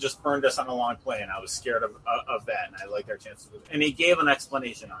 Tyreek Hill had just burned us on a long play, and I was scared of that, and I liked our chances. And he gave an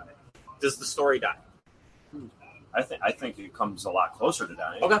explanation on it. Does the story die? I think it comes a lot closer to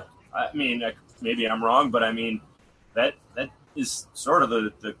dying. Okay. I mean, maybe I'm wrong, but I mean, that is sort of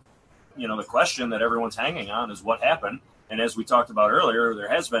the question that everyone's hanging on is what happened. And as we talked about earlier, there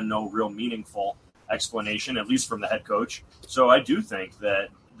has been no real meaningful explanation, at least from the head coach. So I do think that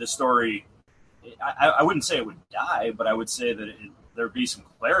the story – I wouldn't say it would die, but I would say that there'd be some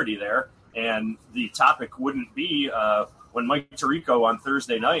clarity there. And the topic wouldn't be when Mike Tirico on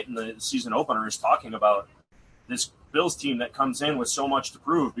Thursday night in the season opener is talking about this Bills team that comes in with so much to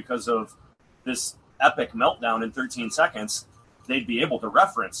prove because of this epic meltdown in 13 seconds, they'd be able to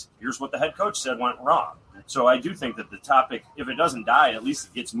reference, here's what the head coach said went wrong. So I do think that the topic, if it doesn't die, at least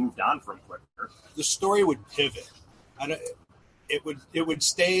it gets moved on from quicker. The story would pivot. It would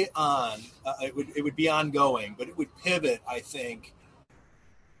stay on. It would be ongoing, but it would pivot, I think.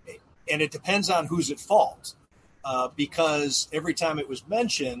 And it depends on who's at fault, because every time it was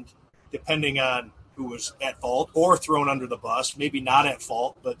mentioned, depending on who was at fault or thrown under the bus, maybe not at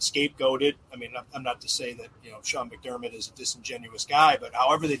fault, but scapegoated. I mean, I'm not to say that Sean McDermott is a disingenuous guy, but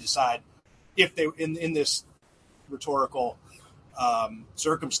however they decide, if they in this rhetorical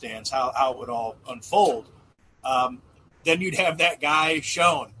circumstance, how it would all unfold. Then you'd have that guy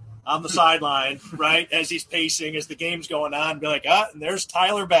shown on the sideline, right, as he's pacing, as the game's going on, be like, and there's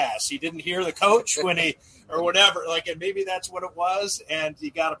Tyler Bass. He didn't hear the coach when he – or whatever. Like, and maybe that's what it was, and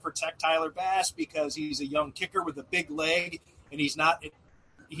you got to protect Tyler Bass because he's a young kicker with a big leg, and he's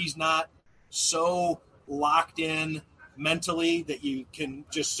not so locked in mentally that you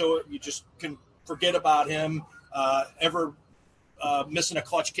just can forget about him ever – missing a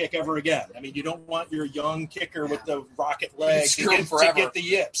clutch kick ever again. I mean, you don't want your young kicker with the rocket leg to get the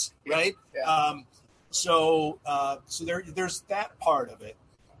yips, right? Yeah. So there's that part of it.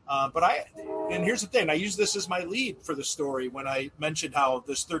 And here's the thing: I use this as my lead for the story when I mentioned how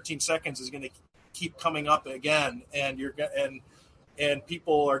this 13 seconds is going to keep coming up again, and and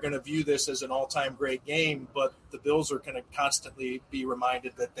people are going to view this as an all-time great game, but the Bills are going to constantly be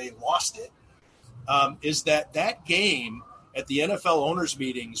reminded that they lost it. Is that game at the NFL owners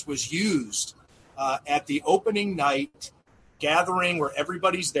meetings was used at the opening night gathering where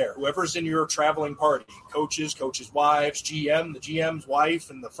everybody's there, whoever's in your traveling party, coaches' wives, the GM's wife,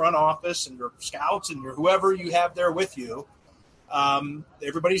 and the front office, and your scouts, and your whoever you have there with you.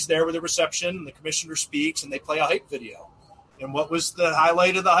 Everybody's there with a reception, and the commissioner speaks, and they play a hype video. And what was the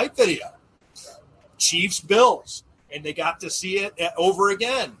highlight of the hype video? Chiefs Bills, and they got to see it over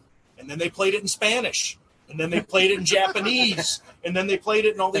again. And then they played it in Spanish, and then they played it in Japanese, and then they played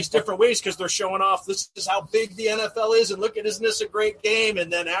it in all these different ways because they're showing off this is how big the NFL is, and look at, isn't this a great game?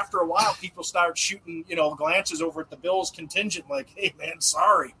 And then after a while, people start shooting, glances over at the Bills contingent like, hey, man,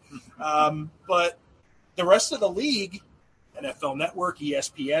 sorry. But the rest of the league, NFL Network,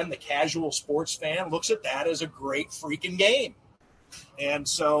 ESPN, the casual sports fan looks at that as a great freaking game. And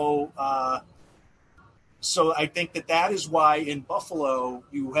so I think that is why in Buffalo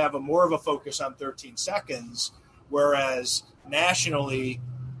you have more of a focus on 13 seconds, whereas nationally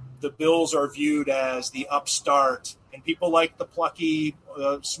the Bills are viewed as the upstart, and people like the plucky,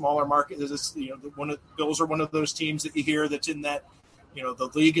 smaller market. Bills are one of those teams that you hear that's in that, the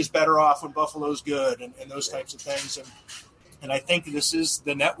league is better off when Buffalo's good and those types of things. And I think this is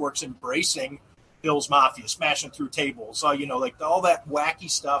the networks embracing Bills Mafia, smashing through tables, like all that wacky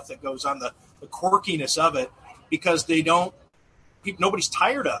stuff that goes on, the quirkiness of it, because nobody's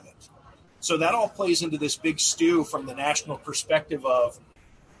tired of it. So that all plays into this big stew from the national perspective of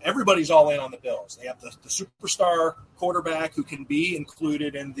everybody's all in on the Bills. They have the superstar quarterback who can be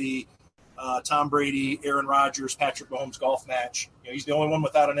included in the Tom Brady, Aaron Rodgers, Patrick Mahomes golf match. He's the only one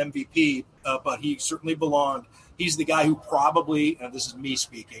without an MVP, but he certainly belonged. He's the guy who probably, and this is me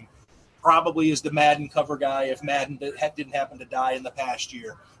speaking, probably is the Madden cover guy if Madden didn't happen to die in the past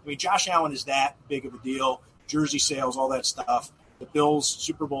year. I mean, Josh Allen is that big of a deal, jersey sales, all that stuff, the Bills,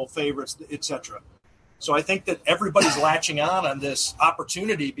 Super Bowl favorites, etc. So I think that everybody's latching on this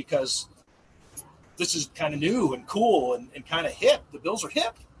opportunity because this is kind of new and cool and kind of hip. The Bills are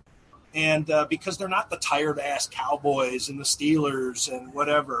hip. And because they're not the tired-ass Cowboys and the Steelers and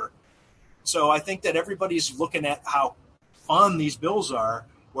whatever. So I think that everybody's looking at how fun these Bills are,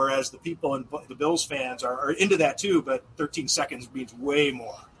 whereas the people and the Bills fans are into that too, but 13 seconds means way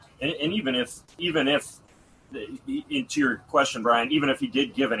more. And even if, to your question, Brian, even if he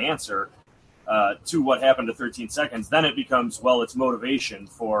did give an answer to what happened to 13 seconds, then it becomes, well, it's motivation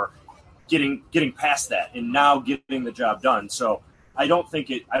for getting past that and now getting the job done. So I don't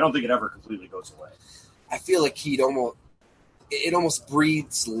think it ever completely goes away. I feel like it almost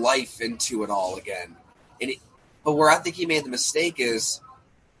breathes life into it all again. But where I think he made the mistake is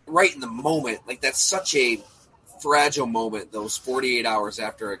right in the moment. Like, that's such a fragile moment, those 48 hours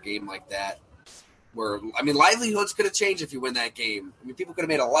after a game like that, where, livelihoods could have changed if you win that game. People could have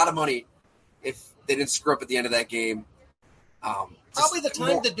made a lot of money if they didn't screw up at the end of that game. Probably the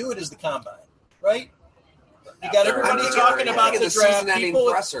time to do it is the combine, right? You got everybody talking about the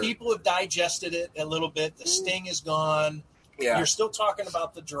draft. People have digested it a little bit. The sting is gone. Yeah. You're still talking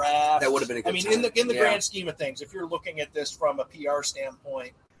about the draft. That would have been a good time. In the grand scheme of things, if you're looking at this from a PR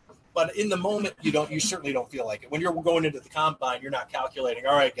standpoint, but in the moment, you certainly don't feel like it. When you're going into the combine, you're not calculating,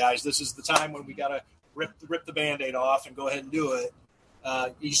 all right, guys, this is the time when we got to rip the Band-Aid off and go ahead and do it.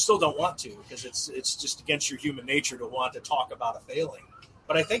 You still don't want to, because it's just against your human nature to want to talk about a failing.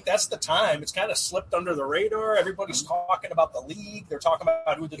 But I think that's the time. It's kind of slipped under the radar. Everybody's talking about the league. They're talking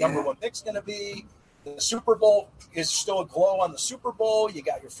about who the number one pick's going to be. The Super Bowl is still a glow on the Super Bowl. You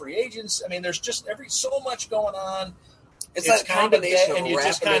got your free agents. There's just so much going on. It's that combination of you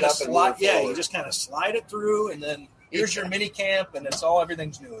just kind of slide. Yeah, you just kind of slide it through, and then here's your mini camp, and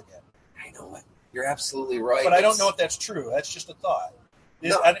everything's new again. I know it. You're absolutely right. But I don't know if that's true. That's just a thought.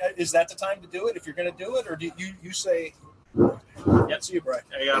 Is that the time to do it if you're going to do it, or do you say? Yep. See you, Brian.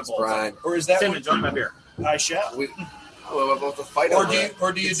 There you go, Brian. Or is that? Tim, enjoy my beer. I shall. We're about to fight.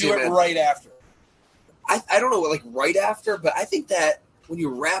 Or do you do it right after? I don't know, right after, but I think that when you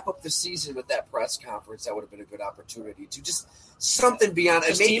wrap up the season with that press conference, that would have been a good opportunity to just something beyond.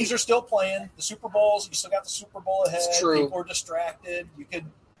 Because teams are still playing the Super Bowls. You still got the Super Bowl ahead. It's true. People are distracted.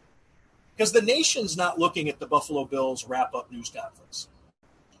 Because the nation's not looking at the Buffalo Bills wrap-up news conference.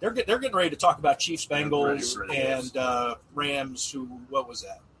 They're getting ready to talk about Chiefs, Bengals, and Rams. What was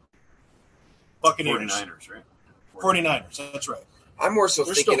that? Buccaneers. 49ers, right? 49ers, that's right. I'm more so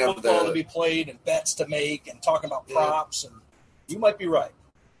There's thinking still of football to be played and bets to make and talking about props, and you might be right.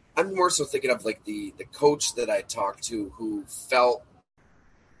 I'm more so thinking of the coach that I talked to who felt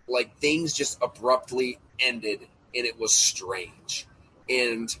like things just abruptly ended and it was strange.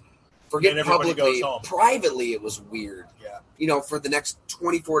 And forget publicly, privately it was weird. Yeah. For the next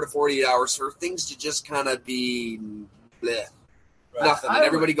 24 to 48 hours for things to just kind of be bleh, nothing. And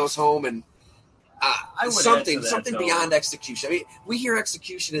everybody goes home and something beyond execution. We hear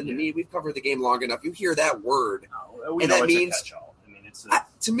execution in the media. We've covered the game long enough. You hear that word, and that means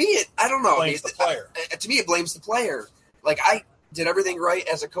to me, I don't know. Blames the player. To me, it blames the player. Like, I did everything right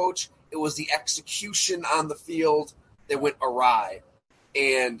as a coach. It was the execution on the field that went awry.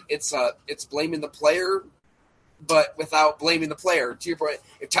 and it's blaming the player, but without blaming the player. To your point,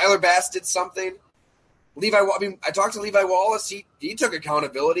 if Tyler Bass did something, I talked to Levi Wallace. He took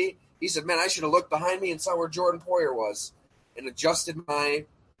accountability. He said, "Man, I should have looked behind me and saw where Jordan Poyer was and adjusted my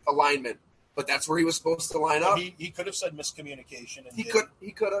alignment." But that's where he was supposed to line up. He could have said miscommunication. And he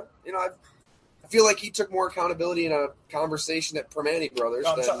could have. I feel like he took more accountability in a conversation at Permane Brothers.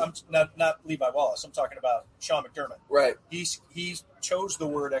 No, I'm not Levi Wallace. I'm talking about Sean McDermott. Right. He chose the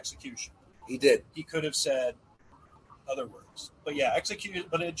word execution. He did. He could have said other words. But yeah, execute.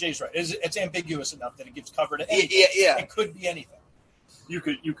 But Jay's right. It's ambiguous enough that it gives cover to anything. Yeah. It could be anything. You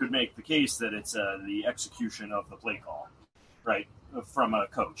could make the case that it's the execution of the play call, right, from a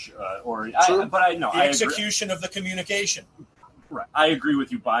coach, The execution of the communication. Right, I agree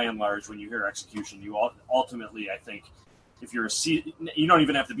with you by and large. When you hear execution, you ultimately, I think, if you're you don't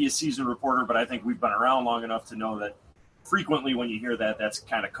even have to be a seasoned reporter, but I think we've been around long enough to know that frequently when you hear that, that's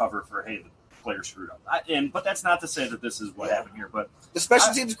kind of cover for, hey, the player screwed up. But that's not to say that this is what happened here. But the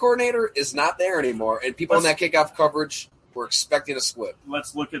special teams coordinator is not there anymore, and people in that kickoff coverage were expecting a split.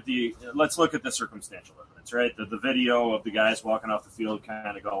 Let's look at the circumstantial evidence, right? The video of the guys walking off the field,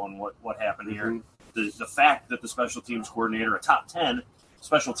 kind of going, what happened here? The fact that the special teams coordinator, a top 10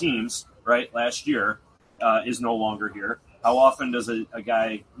 special teams, right, last year, is no longer here. How often does a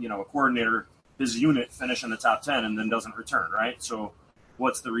guy, a coordinator, his unit finish in the top 10 and then doesn't return, right? So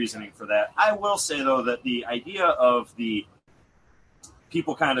what's the reasoning for that? I will say, though, that the idea of the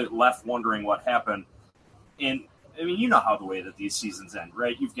people kind of left wondering what happened. And, I mean, you know how the way that these seasons end,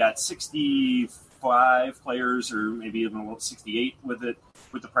 right? You've got 65 players or maybe even 68 with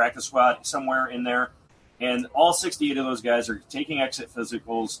the practice squad somewhere in there. And all 68 of those guys are taking exit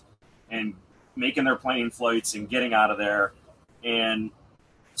physicals and making their plane flights and getting out of there. And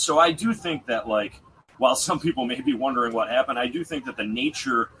so I do think that, while some people may be wondering what happened, I do think that the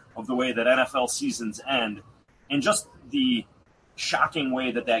nature of the way that NFL seasons end and just the shocking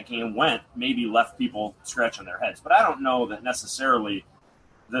way that game went maybe left people scratching their heads. But I don't know that necessarily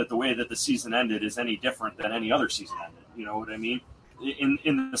that the way that the season ended is any different than any other season ended. You know what I mean?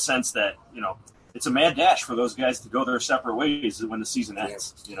 In the sense that, it's a mad dash for those guys to go their separate ways when the season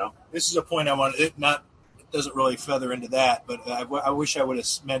ends, This is a point I wanted. It doesn't really feather into that, but I wish I would have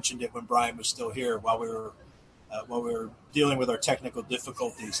mentioned it when Brian was still here while we were dealing with our technical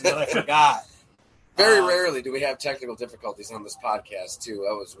difficulties. And then I forgot. Very rarely do we have technical difficulties on this podcast, too.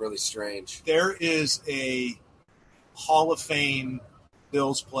 That was really strange. There is a Hall of Fame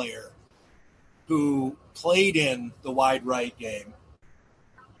Bills player who played in the wide right game,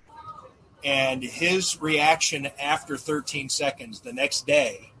 and his reaction after 13 seconds the next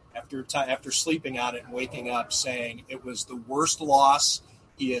day, after sleeping on it and waking up, saying it was the worst loss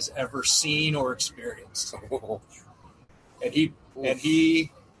he has ever seen or experienced. And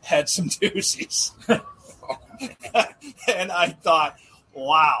he had some doozies. And I thought,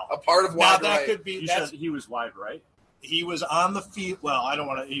 wow. A part of wide right. Could be. You said he was wide right? He was on the field. Well, I don't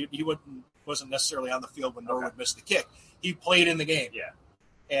want to. He wasn't necessarily on the field when Norwood missed the kick. He played in the game. Yeah.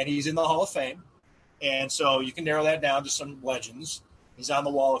 And he's in the Hall of Fame. And so you can narrow that down to some legends. He's on the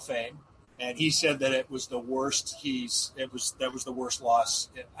Wall of Fame. And he said that it was the worst. That was the worst loss.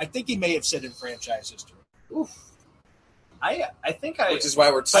 I think he may have said in franchise history. Oof. I think which is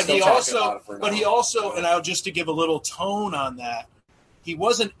why we're still talking about it for now. But he also, and I'll just to give a little tone on that, he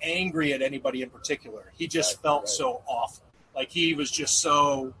wasn't angry at anybody in particular. He just felt so awful. Like he was just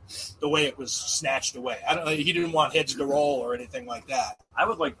so the way it was snatched away. I don't know. He didn't want heads to roll or anything like that. I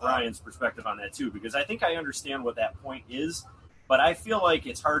would like Brian's perspective on that too, because I think I understand what that point is, but I feel like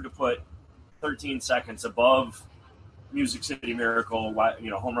it's hard to put 13 seconds above Music City Miracle,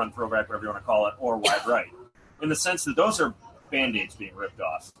 home run, throwback, whatever you want to call it, or wide right, in the sense that those are Band-Aids being ripped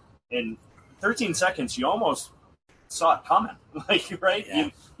off. In 13 seconds, you almost saw it coming, right?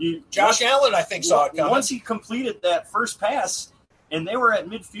 Yeah. Josh Allen, I think, saw it coming. Once he completed that first pass, and they were at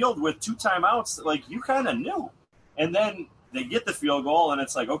midfield with 2 timeouts, you kind of knew. And then they get the field goal, and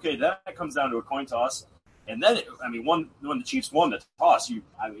it's okay, that comes down to a coin toss. And then, when the Chiefs won the toss,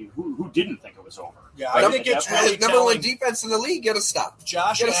 who didn't think it was over? Yeah, I think it's really number one defense in the league. Get a stop.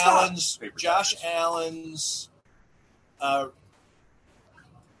 Josh Allen's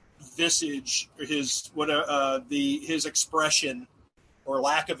visage, his expression or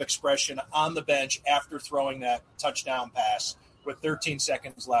lack of expression on the bench after throwing that touchdown pass with 13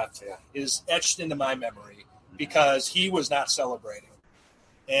 seconds left is etched into my memory because he was not celebrating.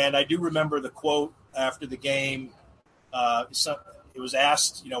 And I do remember the quote after the game. It was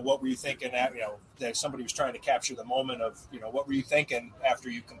asked, what were you thinking? That somebody was trying to capture the moment of, what were you thinking after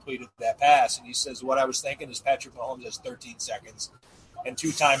you completed that pass? And he says, what I was thinking is Patrick Mahomes has 13 seconds and 2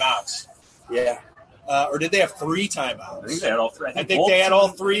 timeouts. Yeah. Or did they have 3 I timeouts? think they had all three. I think they had all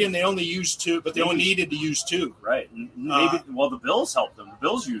 3, and they only used 2, but they only needed to use 2. Right. Maybe. The Bills helped them. The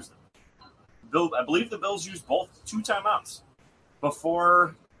Bills used them. I believe the Bills used both 2 timeouts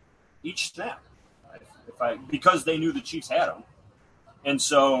before each snap, because they knew the Chiefs had them, and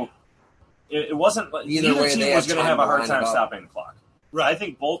so it wasn't like either team was going to have a hard time stopping the clock. Right. I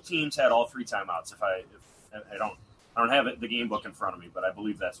think both teams had all 3 timeouts. If I don't have the game book in front of me, but I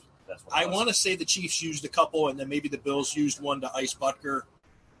believe that's what I want to say the Chiefs used a couple, and then maybe the Bills used one to ice Butker,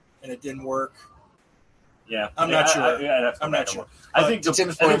 and it didn't work. Yeah, I'm not sure. I'm not sure. I think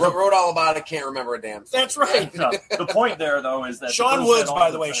Tim's point. Wrote all about it. Can't remember a damn thing. That's right. No, the point there, though, is that Sean Woods,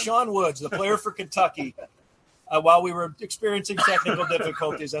 by the way, Sean Woods, the player for Kentucky. While we were experiencing technical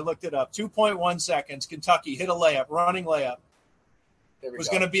difficulties, I looked it up. 2.1 seconds. Kentucky hit a layup, running layup. Was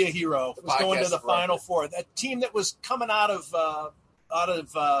going to be a hero. Was going to the Final Four. That team that was coming out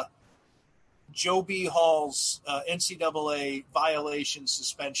of Joe B. Hall's NCAA violation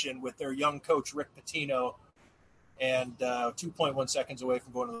suspension with their young coach Rick Pitino, and 2.1 seconds away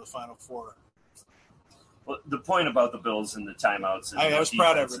from going to the Final Four. Well, the point about the Bills and the timeouts. I was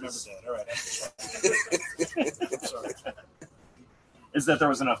proud I remembered that. All right. I'm sorry. Is that there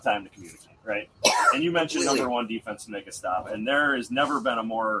was enough time to communicate, right? And you mentioned number 1 defense to make a stop, and there has never been a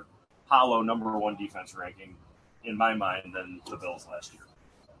more hollow number 1 defense ranking in my mind than the Bills last year.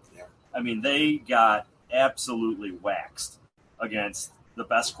 Yeah. I mean, they got absolutely waxed against the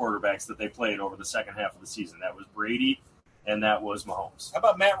best quarterbacks that they played over the second half of the season. That was Brady, and that was Mahomes. How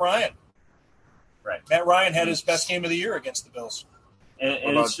about Matt Ryan? Right. Matt Ryan had his best game of the year against the Bills.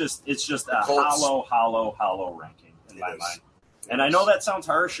 And it's just a hollow ranking in my mind. And I know that sounds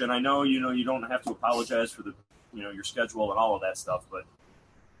harsh, and I know you don't have to apologize for the your schedule and all of that stuff, but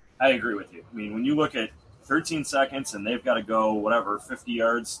I agree with you. I mean, when you look at 13 seconds and they've got to go 50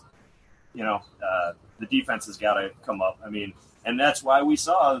 yards, the defense has got to come up. I mean, and that's why we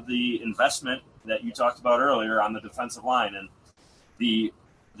saw the investment that you talked about earlier on the defensive line and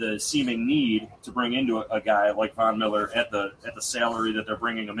the seeming need to bring into a guy like Von Miller at the salary that they're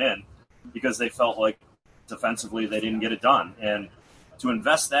bringing him in, because they felt like defensively they didn't get it done. And to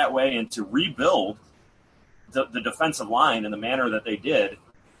invest that way and to rebuild the defensive line in the manner that they did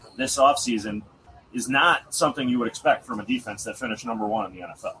this offseason is not something you would expect from a defense that finished number 1 in the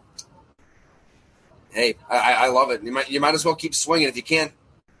NFL. Hey, I love it. You might as well keep swinging. If you can't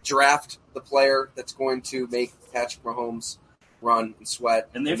draft the player that's going to make Patrick Mahomes run and sweat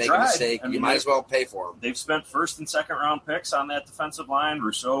and make a mistake, you might as well pay for him. They've spent first and second round picks on that defensive line.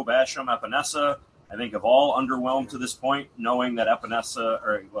 Rousseau, Basham, Epinesa, I think have all underwhelmed to this point, knowing that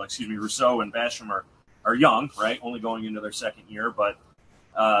Rousseau and Basham are young, right? Only going into their second year. But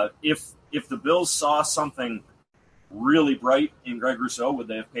if the Bills saw something really bright in Greg Rousseau, would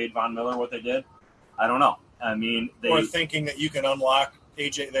they have paid Von Miller what they did? I don't know. I mean, they were thinking that you can unlock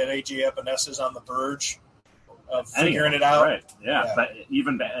AJ Epenesa's on the verge of figuring it out. Right. Yeah. But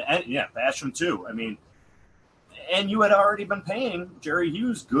Basham too. I mean, and you had already been paying Jerry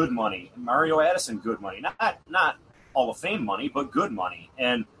Hughes good money, Mario Addison good money, not Hall of Fame money, but good money.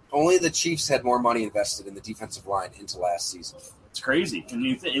 And only the Chiefs had more money invested in the defensive line into last season. It's crazy,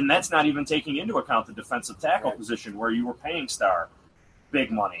 and that's not even taking into account the defensive tackle position where you were paying Starr big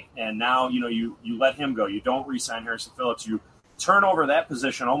money, and now you let him go. You don't re-sign Harrison Phillips. You turn over that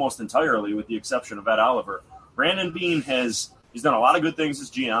position almost entirely, with the exception of Ed Oliver. Brandon Beane he's done a lot of good things as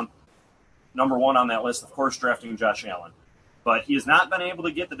GM. Number 1 on that list, of course, drafting Josh Allen, but he has not been able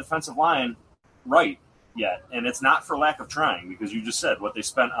to get the defensive line right yet, and it's not for lack of trying, because you just said what they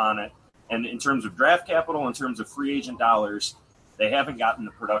spent on it, and in terms of draft capital, in terms of free agent dollars, they haven't gotten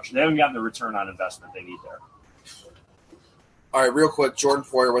the production. They haven't gotten the return on investment they need there. All right, real quick, Jordan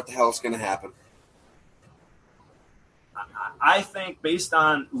Poyer, what the hell is going to happen? I think, based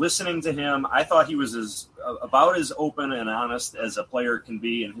on listening to him, I thought he was about as open and honest as a player can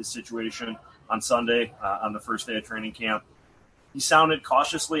be in his situation on Sunday on the first day of training camp. He sounded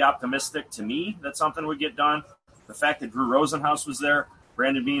cautiously optimistic to me that something would get done. The fact that Drew Rosenhaus was there,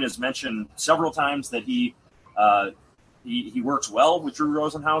 Brandon Beane has mentioned several times that he works well with Drew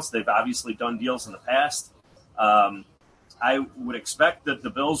Rosenhaus. They've obviously done deals in the past. I would expect that the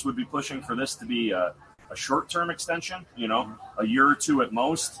Bills would be pushing for this to be a short-term extension, a year or 2 at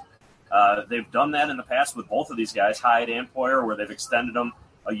most. They've done that in the past with both of these guys, Hyde and Poyer, where they've extended them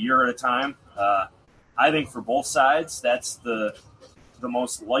a year at a time. I think for both sides, that's the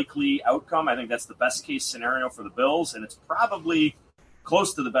most likely outcome. I think that's the best-case scenario for the Bills, and it's probably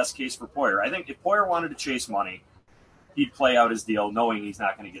close to the best case for Poyer. I think if Poyer wanted to chase money, he'd play out his deal knowing he's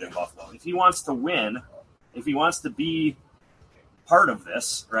not going to get in Buffalo. If he wants to win, if he wants to be part of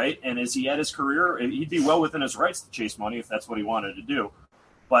this, right? And is he at his career? He'd be well within his rights to chase money if that's what he wanted to do.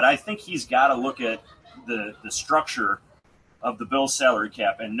 But I think he's got to look at the structure of the Bills' salary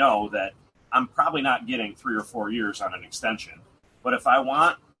cap and know that I'm probably not getting 3 or 4 years on an extension. But if I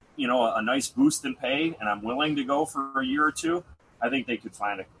want, a nice boost in pay and I'm willing to go for a year or two, I think they could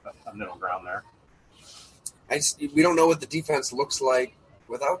find a middle ground there. We don't know what the defense looks like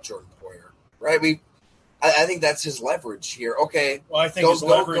without Jordan Poyer, right? I think that's his leverage here. Okay. Well, I think his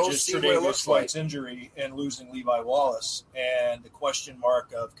leverage is Tre'Davious White's injury and losing Levi Wallace and the question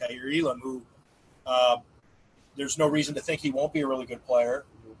mark of Kaiir Elam, who there's no reason to think he won't be a really good player.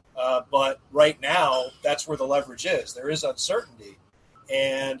 But right now, that's where the leverage is. There is uncertainty.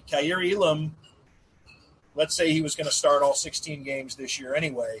 And Kaiir Elam, let's say he was going to start all 16 games this year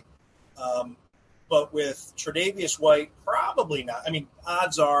anyway. But with Tre'Davious White, probably not. I mean,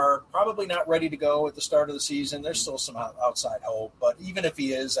 odds are probably not ready to go at the start of the season. There's still some outside hope. But even if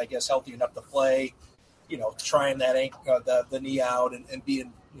he is, I guess, healthy enough to play, trying that the knee out and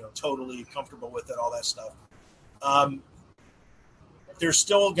being, totally comfortable with it, all that stuff. There's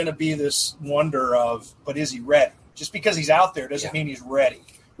still going to be this wonder of, but is he ready? Just because he's out there doesn't mean he's ready.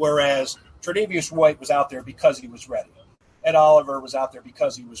 Whereas Tre'Davious White was out there because he was ready. Ed Oliver was out there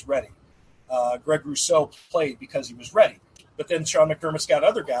because he was ready. Greg Rousseau played because he was ready. But then Sean McDermott's got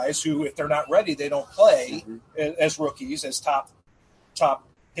other guys who, if they're not ready, they don't play as rookies, as top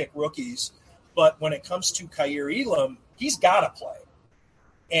pick rookies. But when it comes to Kaiir Elam, he's got to play,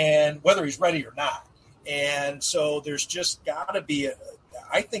 and whether he's ready or not. And so there's just got to be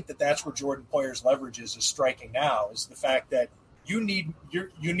I think that's where Jordan Poyer's leverage is striking now, is the fact that they need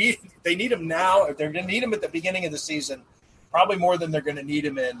him now. If they're going to need him at the beginning of the season, probably more than they're going to need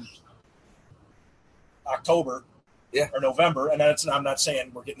him in October or November. And I'm not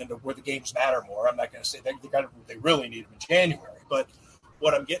saying we're getting into where the games matter more. I'm not going to say they really need him in January. But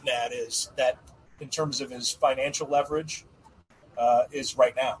what I'm getting at is that in terms of his financial leverage is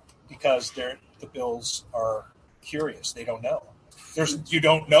right now, because the Bills are curious. They don't know. You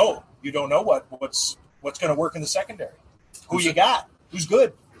don't know. You don't know what's going to work in the secondary. Who you got? Who's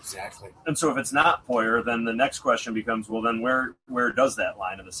good? Exactly. And so if it's not Poyer, then the next question becomes, well, then where does that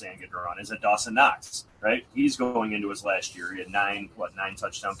line in the sand get drawn? Is it Dawson Knox, right? He's going into his last year. He had 9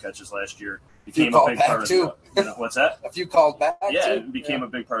 touchdown catches last year. Became a big part of what's that? A few called back. Yeah, too. It became a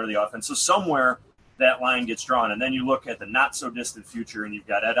big part of the offense. So somewhere that line gets drawn, and then you look at the not so distant future, and you've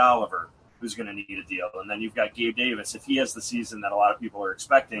got Ed Oliver, who's going to need a deal, and then you've got Gabe Davis. If he has the season that a lot of people are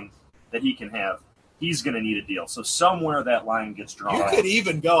expecting that he can have, he's going to need a deal. So somewhere that line gets drawn. You could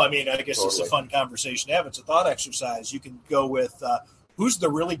even go, I guess it's a fun conversation to have. It's a thought exercise. You can go with who's the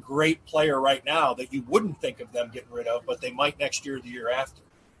really great player right now that you wouldn't think of them getting rid of, but they might next year or the year after.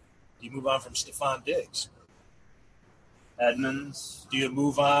 Do you move on from Stephon Diggs? Edmonds? Do you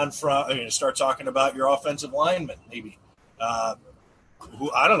move on from start talking about your offensive linemen, maybe?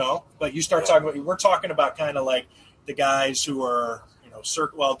 Who I don't know, but you start talking about. We're talking about kind of like the guys who are,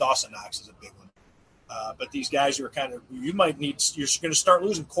 Dawson Knox is a big one, but these guys who are kind of you're going to start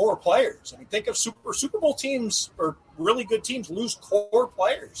losing core players. Think of Super Bowl teams or really good teams lose core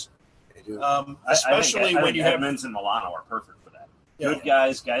players. They do. Especially when you have Edmonds and Milano are perfect for that. Good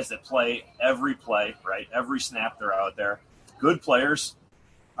guys that play every play, right? Every snap they're out there. Good players.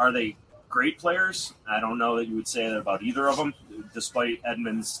 Are they great players? I don't know that you would say that about either of them, despite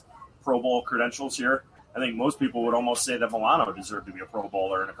Edmonds' Pro Bowl credentials here. I think most people would almost say that Milano deserved to be a Pro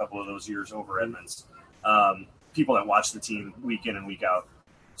Bowler in a couple of those years over Edmonds. People that watch the team week in and week out.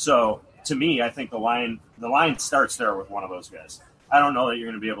 So to me, I think the line starts there with one of those guys. I don't know that you're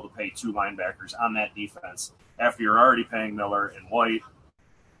going to be able to pay 2 linebackers on that defense after you're already paying Miller and White.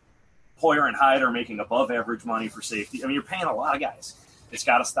 Poyer and Hyde are making above average money for safety. You're paying a lot of guys. It's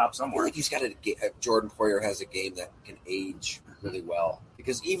got to stop somewhere. I feel like Jordan Poyer has a game that can age really well.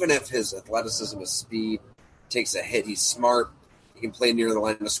 Because even if his athleticism, his speed takes a hit, he's smart. He can play near the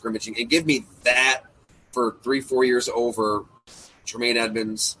line of scrimmage. And give me that for 3-4 years over Tremaine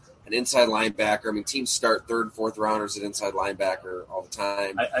Edmonds, an inside linebacker. Teams start 3rd and 4th rounders at inside linebacker all the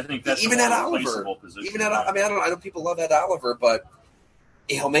time. I think that's even Ed Oliver. Even Ed, I know people love Ed Oliver, but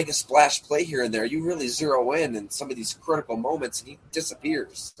he'll make a splash play here and there. You really zero in some of these critical moments, and he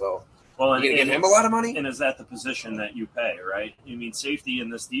disappears. So, you're going to give him a lot of money? And is that the position that you pay, right? Safety in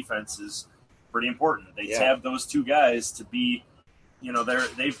this defense is pretty important. They have those 2 guys to be,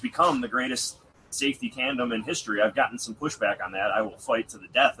 they've become the greatest safety tandem in history. I've gotten some pushback on that. I will fight to the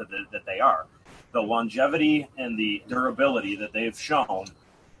death that they are. The longevity and the durability that they've shown,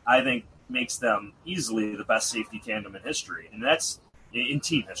 I think, makes them easily the best safety tandem in history. And that's in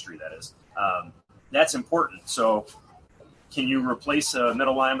team history, that is. That's important. So can you replace a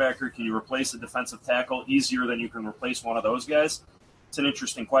middle linebacker? Can you replace a defensive tackle easier than you can replace one of those guys? It's an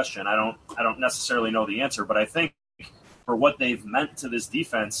interesting question. I don't necessarily know the answer, but I think for what they've meant to this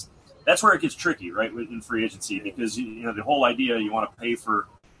defense, that's where it gets tricky, right, in free agency, because the whole idea you want to pay for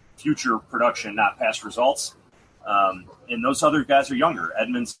future production, not past results. And those other guys are younger.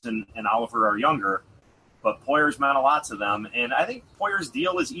 Edmonds and Oliver are younger, but Poyer's meant a lot to them. And I think Poyer's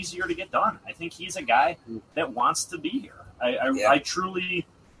deal is easier to get done. I think he's a guy that wants to be here. I truly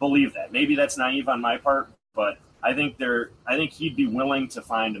believe that. Maybe that's naive on my part, but I think he'd be willing to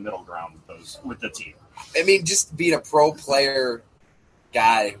find a middle ground with the team. I mean, just being a pro player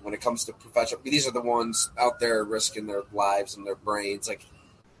guy when it comes to professional, these are the ones out there risking their lives and their brains. Like,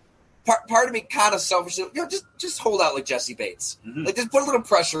 part of me kind of selfishly, just hold out like Jesse Bates. Mm-hmm. Like, just put a little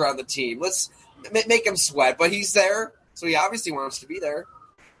pressure on the team. Let's make him sweat. But he's there, so he obviously wants to be there,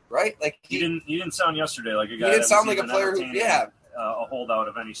 right? Like he didn't sound yesterday like a guy. He didn't sound like a player who, a holdout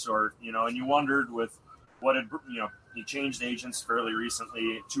of any sort, And you wondered with what had, he changed agents fairly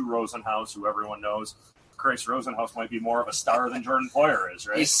recently to Rosenhaus, who everyone knows. Christ, Rosenhaus might be more of a star than Jordan Poyer is,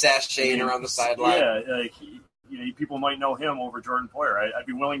 right? He's sashaying around the sideline. Yeah, like people might know him over Jordan Poyer. I'd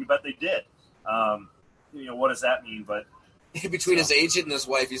be willing to bet they did. What does that mean? But between his agent and his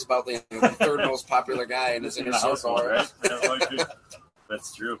wife, he's about the third most popular guy in his inner circle, right?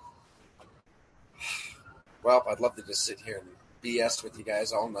 That's true. Well, I'd love to just sit here and BS with you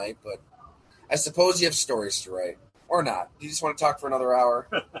guys all night, but I suppose you have stories to write. Or not. You just want to talk for another hour?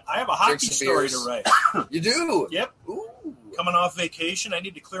 I have a hockey story to write. You do? Yep. Ooh. Coming off vacation, I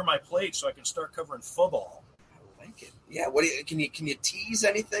need to clear my plate so I can start covering football. I like it. Yeah. Can you tease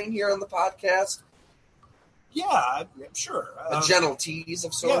anything here on the podcast? Yeah, sure. A gentle tease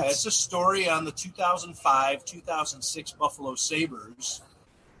of sorts? Yeah, it's a story on the 2005-2006 Buffalo Sabres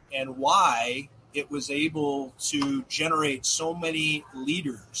and why it was able to generate so many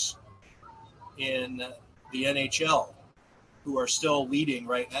leaders in the NHL who are still leading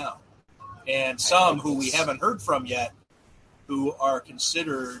right now. And some who we haven't heard from yet who are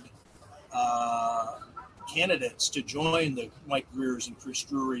considered candidates to join the Mike Greers and Chris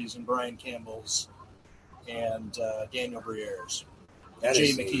Drury's and Brian Campbell's and Daniel Briere's, and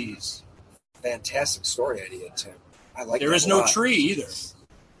Jay McKee's. Fantastic story idea, Tim. I like. There is no tree either.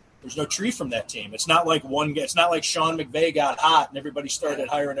 There's no tree from that team. It's not like it's not like Sean McVay got hot and everybody started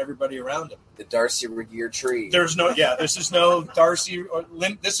hiring everybody around him. The Darcy Regier tree. There's no. Yeah, this is no Darcy.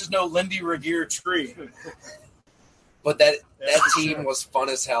 This is no Lindy Regier tree. But that team was fun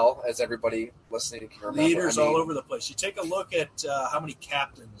as hell, as everybody listening can remember. Leaders all over the place. You take a look at how many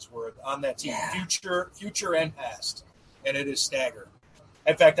captains were on that team, future and past, and it is staggering.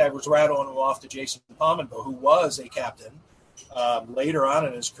 In fact, I was rattling them off to Jason Pominbo, who was a captain later on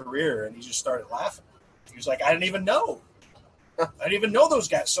in his career, and he just started laughing. He was like, I didn't even know. I didn't even know those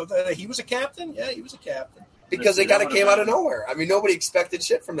guys. So he was a captain? Yeah, he was a captain. Because they kind of came out of nowhere. I mean, nobody expected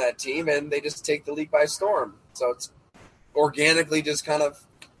shit from that team, and they just take the league by storm. So it's organically just kind of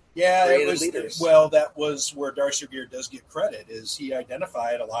created leaders. Well, that was where Darcy Regier does get credit, is he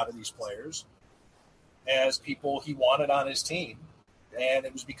identified a lot of these players as people he wanted on his team. And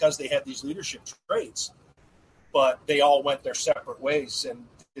it was because they had these leadership traits. But they all went their separate ways and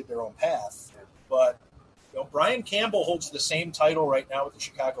did their own path. But Brian Campbell holds the same title right now with the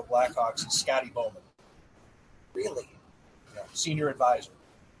Chicago Blackhawks as Scotty Bowman. Really? Senior advisor.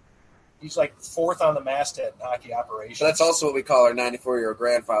 He's like fourth on the masthead in hockey operations. So that's also what we call our 94-year-old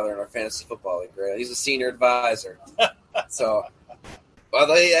grandfather in our fantasy football league. Right? He's a senior advisor. So,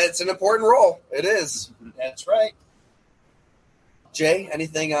 it's an important role. It is. That's right. Jay,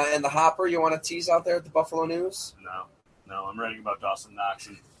 anything in the hopper you want to tease out there at the Buffalo News? No. I'm writing about Dawson Knox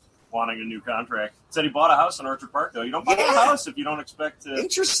and wanting a new contract. Said he bought a house in Orchard Park, though. You don't buy a house if you don't expect to.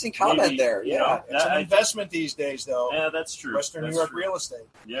 Interesting comment there. Yeah. It's an investment these days, though. Yeah, that's true. Western New York real estate.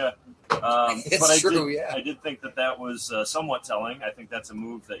 Yeah. It's true, I did think that was somewhat telling. I think that's a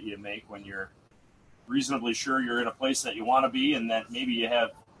move that you make when you're reasonably sure you're in a place that you want to be and that maybe you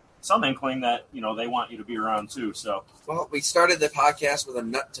have some inkling that, they want you to be around too. So, well, we started the podcast with a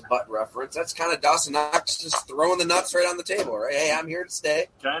nut to butt reference. That's kind of Dawson Knox just throwing the nuts right on the table, right? Hey, I'm here to stay.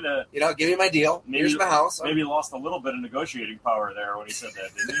 Kind of. Give me my deal. Here's my house. Maybe lost a little bit of negotiating power there when he said that,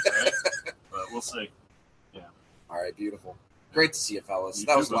 didn't he? Right? But we'll see. Yeah. All right, beautiful. Great to see you, fellas. You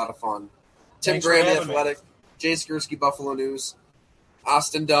that too, was a lot of fun. Tim Thanks Graham, for The having Athletic. Jay Skursky, Buffalo News.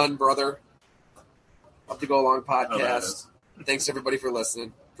 Austin Dunn, brother. Up to Go Along podcast. Thanks, everybody, for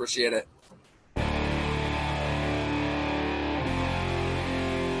listening. Appreciate it.